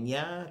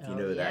Banya, if you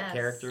know who that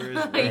character is,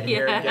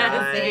 red-haired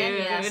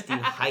guy, Steve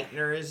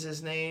Heitner is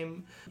his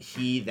name.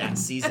 He, that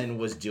season,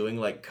 was doing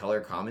like color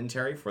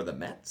commentary for the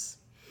Mets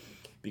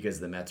because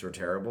the Mets were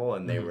terrible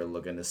and they were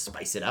looking to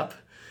spice it up.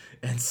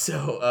 And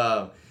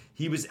so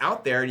he was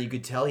out there, and you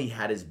could tell he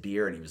had his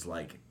beer, and he was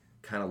like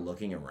kind of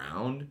looking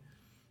around.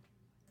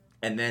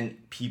 And then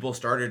people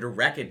started to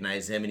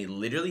recognize him, and he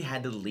literally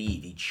had to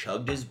leave. He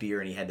chugged his beer,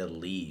 and he had to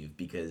leave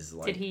because,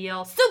 like... Did he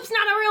yell, "Soup's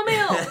not a real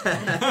meal"?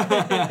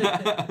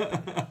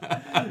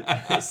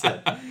 I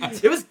said,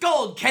 it was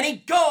gold,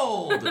 Kenny,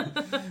 gold!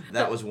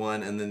 That was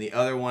one. And then the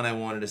other one I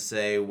wanted to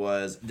say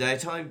was... Did I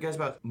tell you guys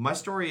about... My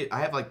story, I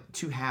have like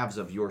two halves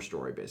of your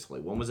story, basically.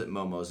 One was at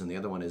Momo's, and the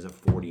other one is a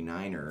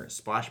 49er.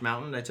 Splash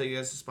Mountain. Did I tell you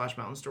guys the Splash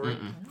Mountain story?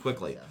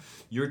 Quickly.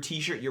 Your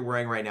t-shirt you're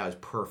wearing right now is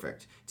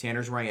perfect.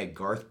 Tanner's wearing a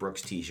Garth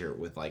Brooks t-shirt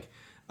with like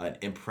an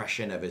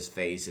impression of his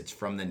face. It's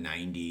from the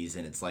 90s,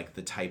 and it's like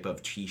the type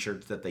of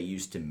t-shirts that they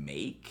used to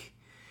make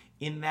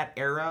in that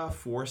era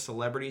for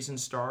celebrities and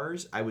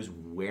stars. I was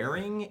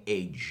wearing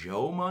a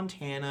Joe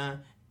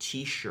Montana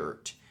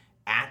t-shirt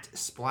at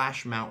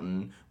Splash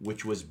Mountain,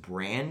 which was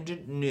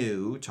brand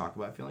new. Talk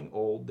about feeling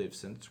old. They've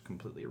since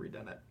completely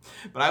redone it.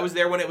 But I was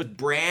there when it was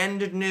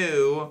brand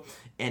new,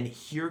 and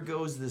here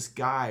goes this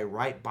guy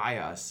right by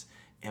us,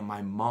 and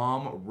my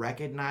mom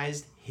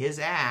recognized his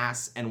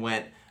ass and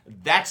went,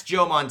 "That's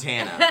Joe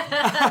Montana."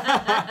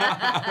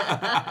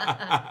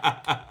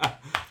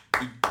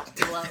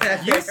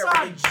 You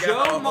saw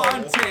Joe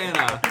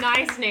Montana.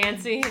 Nice,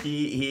 Nancy.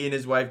 He and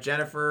his wife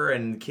Jennifer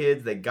and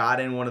kids, they got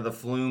in one of the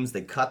flumes.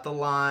 They cut the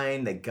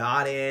line. They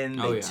got in.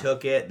 They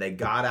took it. They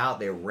got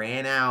out. They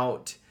ran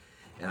out.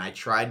 And I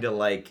tried to,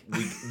 like,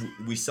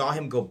 we saw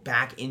him go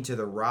back into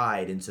the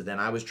ride, and so then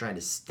I was trying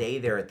to stay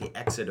there at the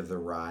exit of the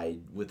ride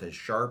with a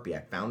Sharpie.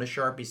 I found a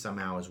Sharpie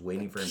somehow. I was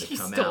waiting for him to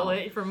come out. You stole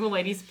it from a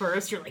lady's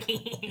purse. You're like...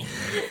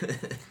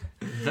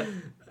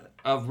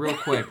 Real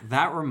quick,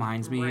 that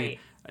reminds me... Right.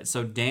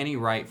 So Danny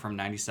Wright from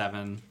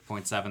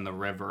 97.7 The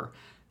River,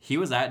 he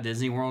was at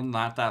Disney World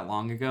not that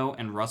long ago,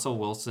 and Russell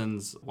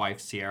Wilson's wife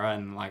Sierra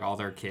and like all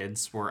their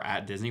kids were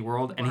at Disney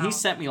World, and he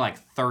sent me like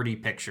 30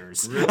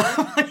 pictures. Really?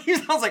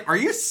 I was like, "Are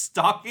you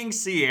stalking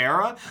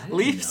Sierra?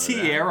 Leave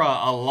Sierra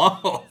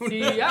alone."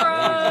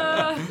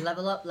 Sierra!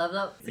 Level up, level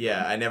up.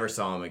 Yeah, I never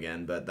saw him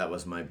again, but that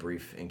was my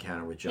brief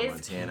encounter with Joe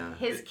Montana.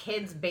 His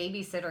kid's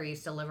babysitter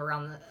used to live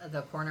around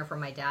the corner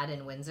from my dad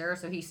in Windsor,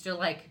 so he used to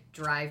like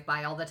drive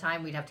by all the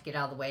time. We'd have to get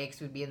out of the way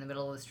because we'd be in the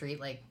middle of the street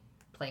like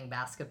playing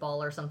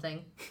basketball or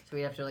something. So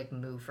we'd have to like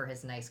move for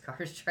his nice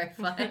cars to drive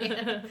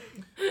by.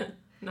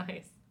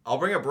 Nice. I'll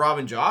bring up Rob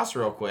and Joss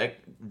real quick.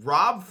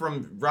 Rob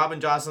from Rob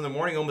and Joss in the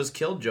Morning almost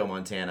killed Joe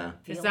Montana.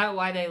 Is that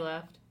why they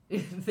left?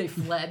 They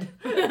fled.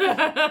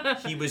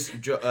 He was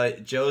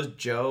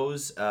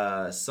Joe's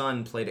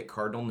son played at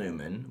Cardinal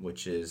Newman,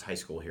 which is high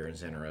school here in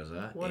Santa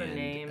Rosa. What a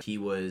name.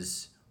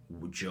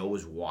 Joe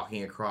was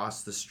walking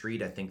across the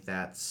street. I think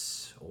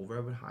that's Old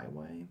Redwood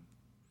Highway.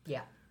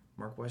 Yeah.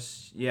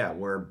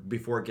 Where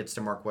before it gets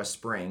to Mark West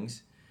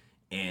Springs.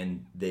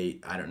 And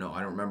I don't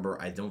remember.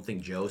 I don't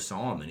think Joe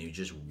saw him, and he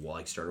just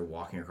started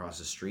walking across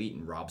the street,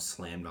 and Rob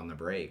slammed on the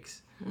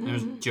brakes. It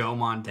was Joe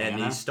Montana.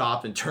 And he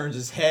stopped and turns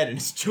his head, and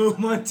it's Joe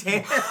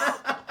Montana.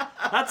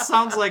 That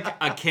sounds like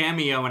a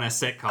cameo in a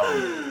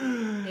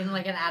sitcom. In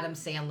like an Adam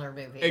Sandler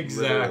movie.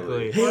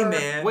 Exactly. Hey,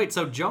 man. Wait,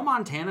 so Joe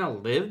Montana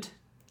lived?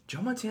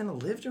 Joe Montana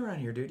lived around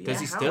here, dude.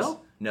 Does he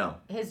still? No.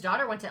 His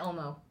daughter went to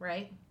Elmo,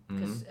 right?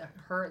 Because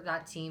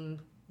that team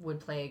would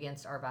play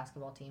against our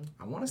basketball team.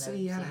 I want to say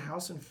he had a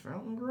house in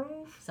Fountain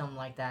Grove. Something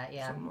like that,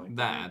 yeah.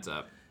 That adds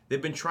up.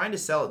 They've been trying to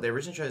sell it. They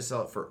originally tried to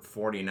sell it for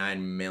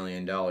 $49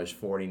 million.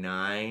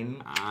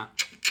 $49.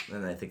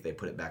 And I think they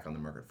put it back on the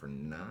market for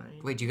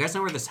 $9. Wait, do you guys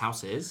know where this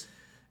house is?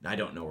 I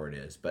don't know where it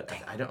is, but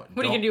I don't.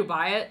 What are you going to do,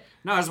 buy it?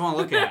 No, I just want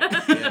to look at it.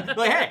 Yeah.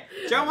 Like, hey,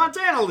 Joe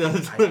Montana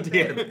lived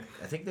here.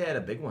 I think they had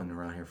a big one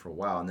around here for a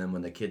while, and then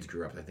when the kids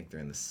grew up, I think they're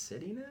in the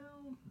city now?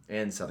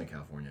 And Southern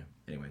California.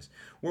 Anyways,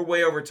 we're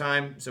way over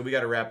time, so we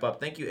got to wrap up.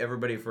 Thank you,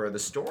 everybody, for the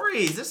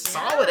stories. This is a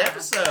solid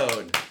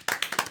episode.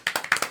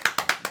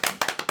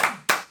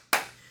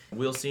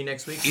 We'll see you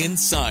next week.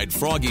 Inside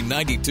Froggy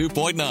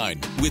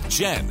 92.9 with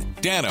Jenn,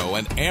 Dano,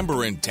 and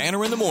Amber and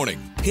Tanner in the morning.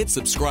 Hit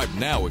subscribe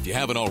now if you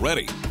haven't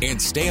already. And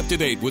stay up to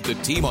date with the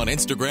team on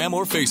Instagram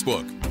or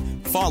Facebook.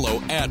 Follow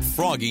at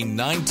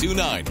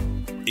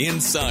Froggy929.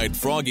 Inside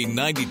Froggy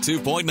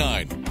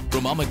 92.9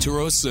 from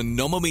Amaturo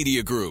Sonoma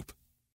Media Group.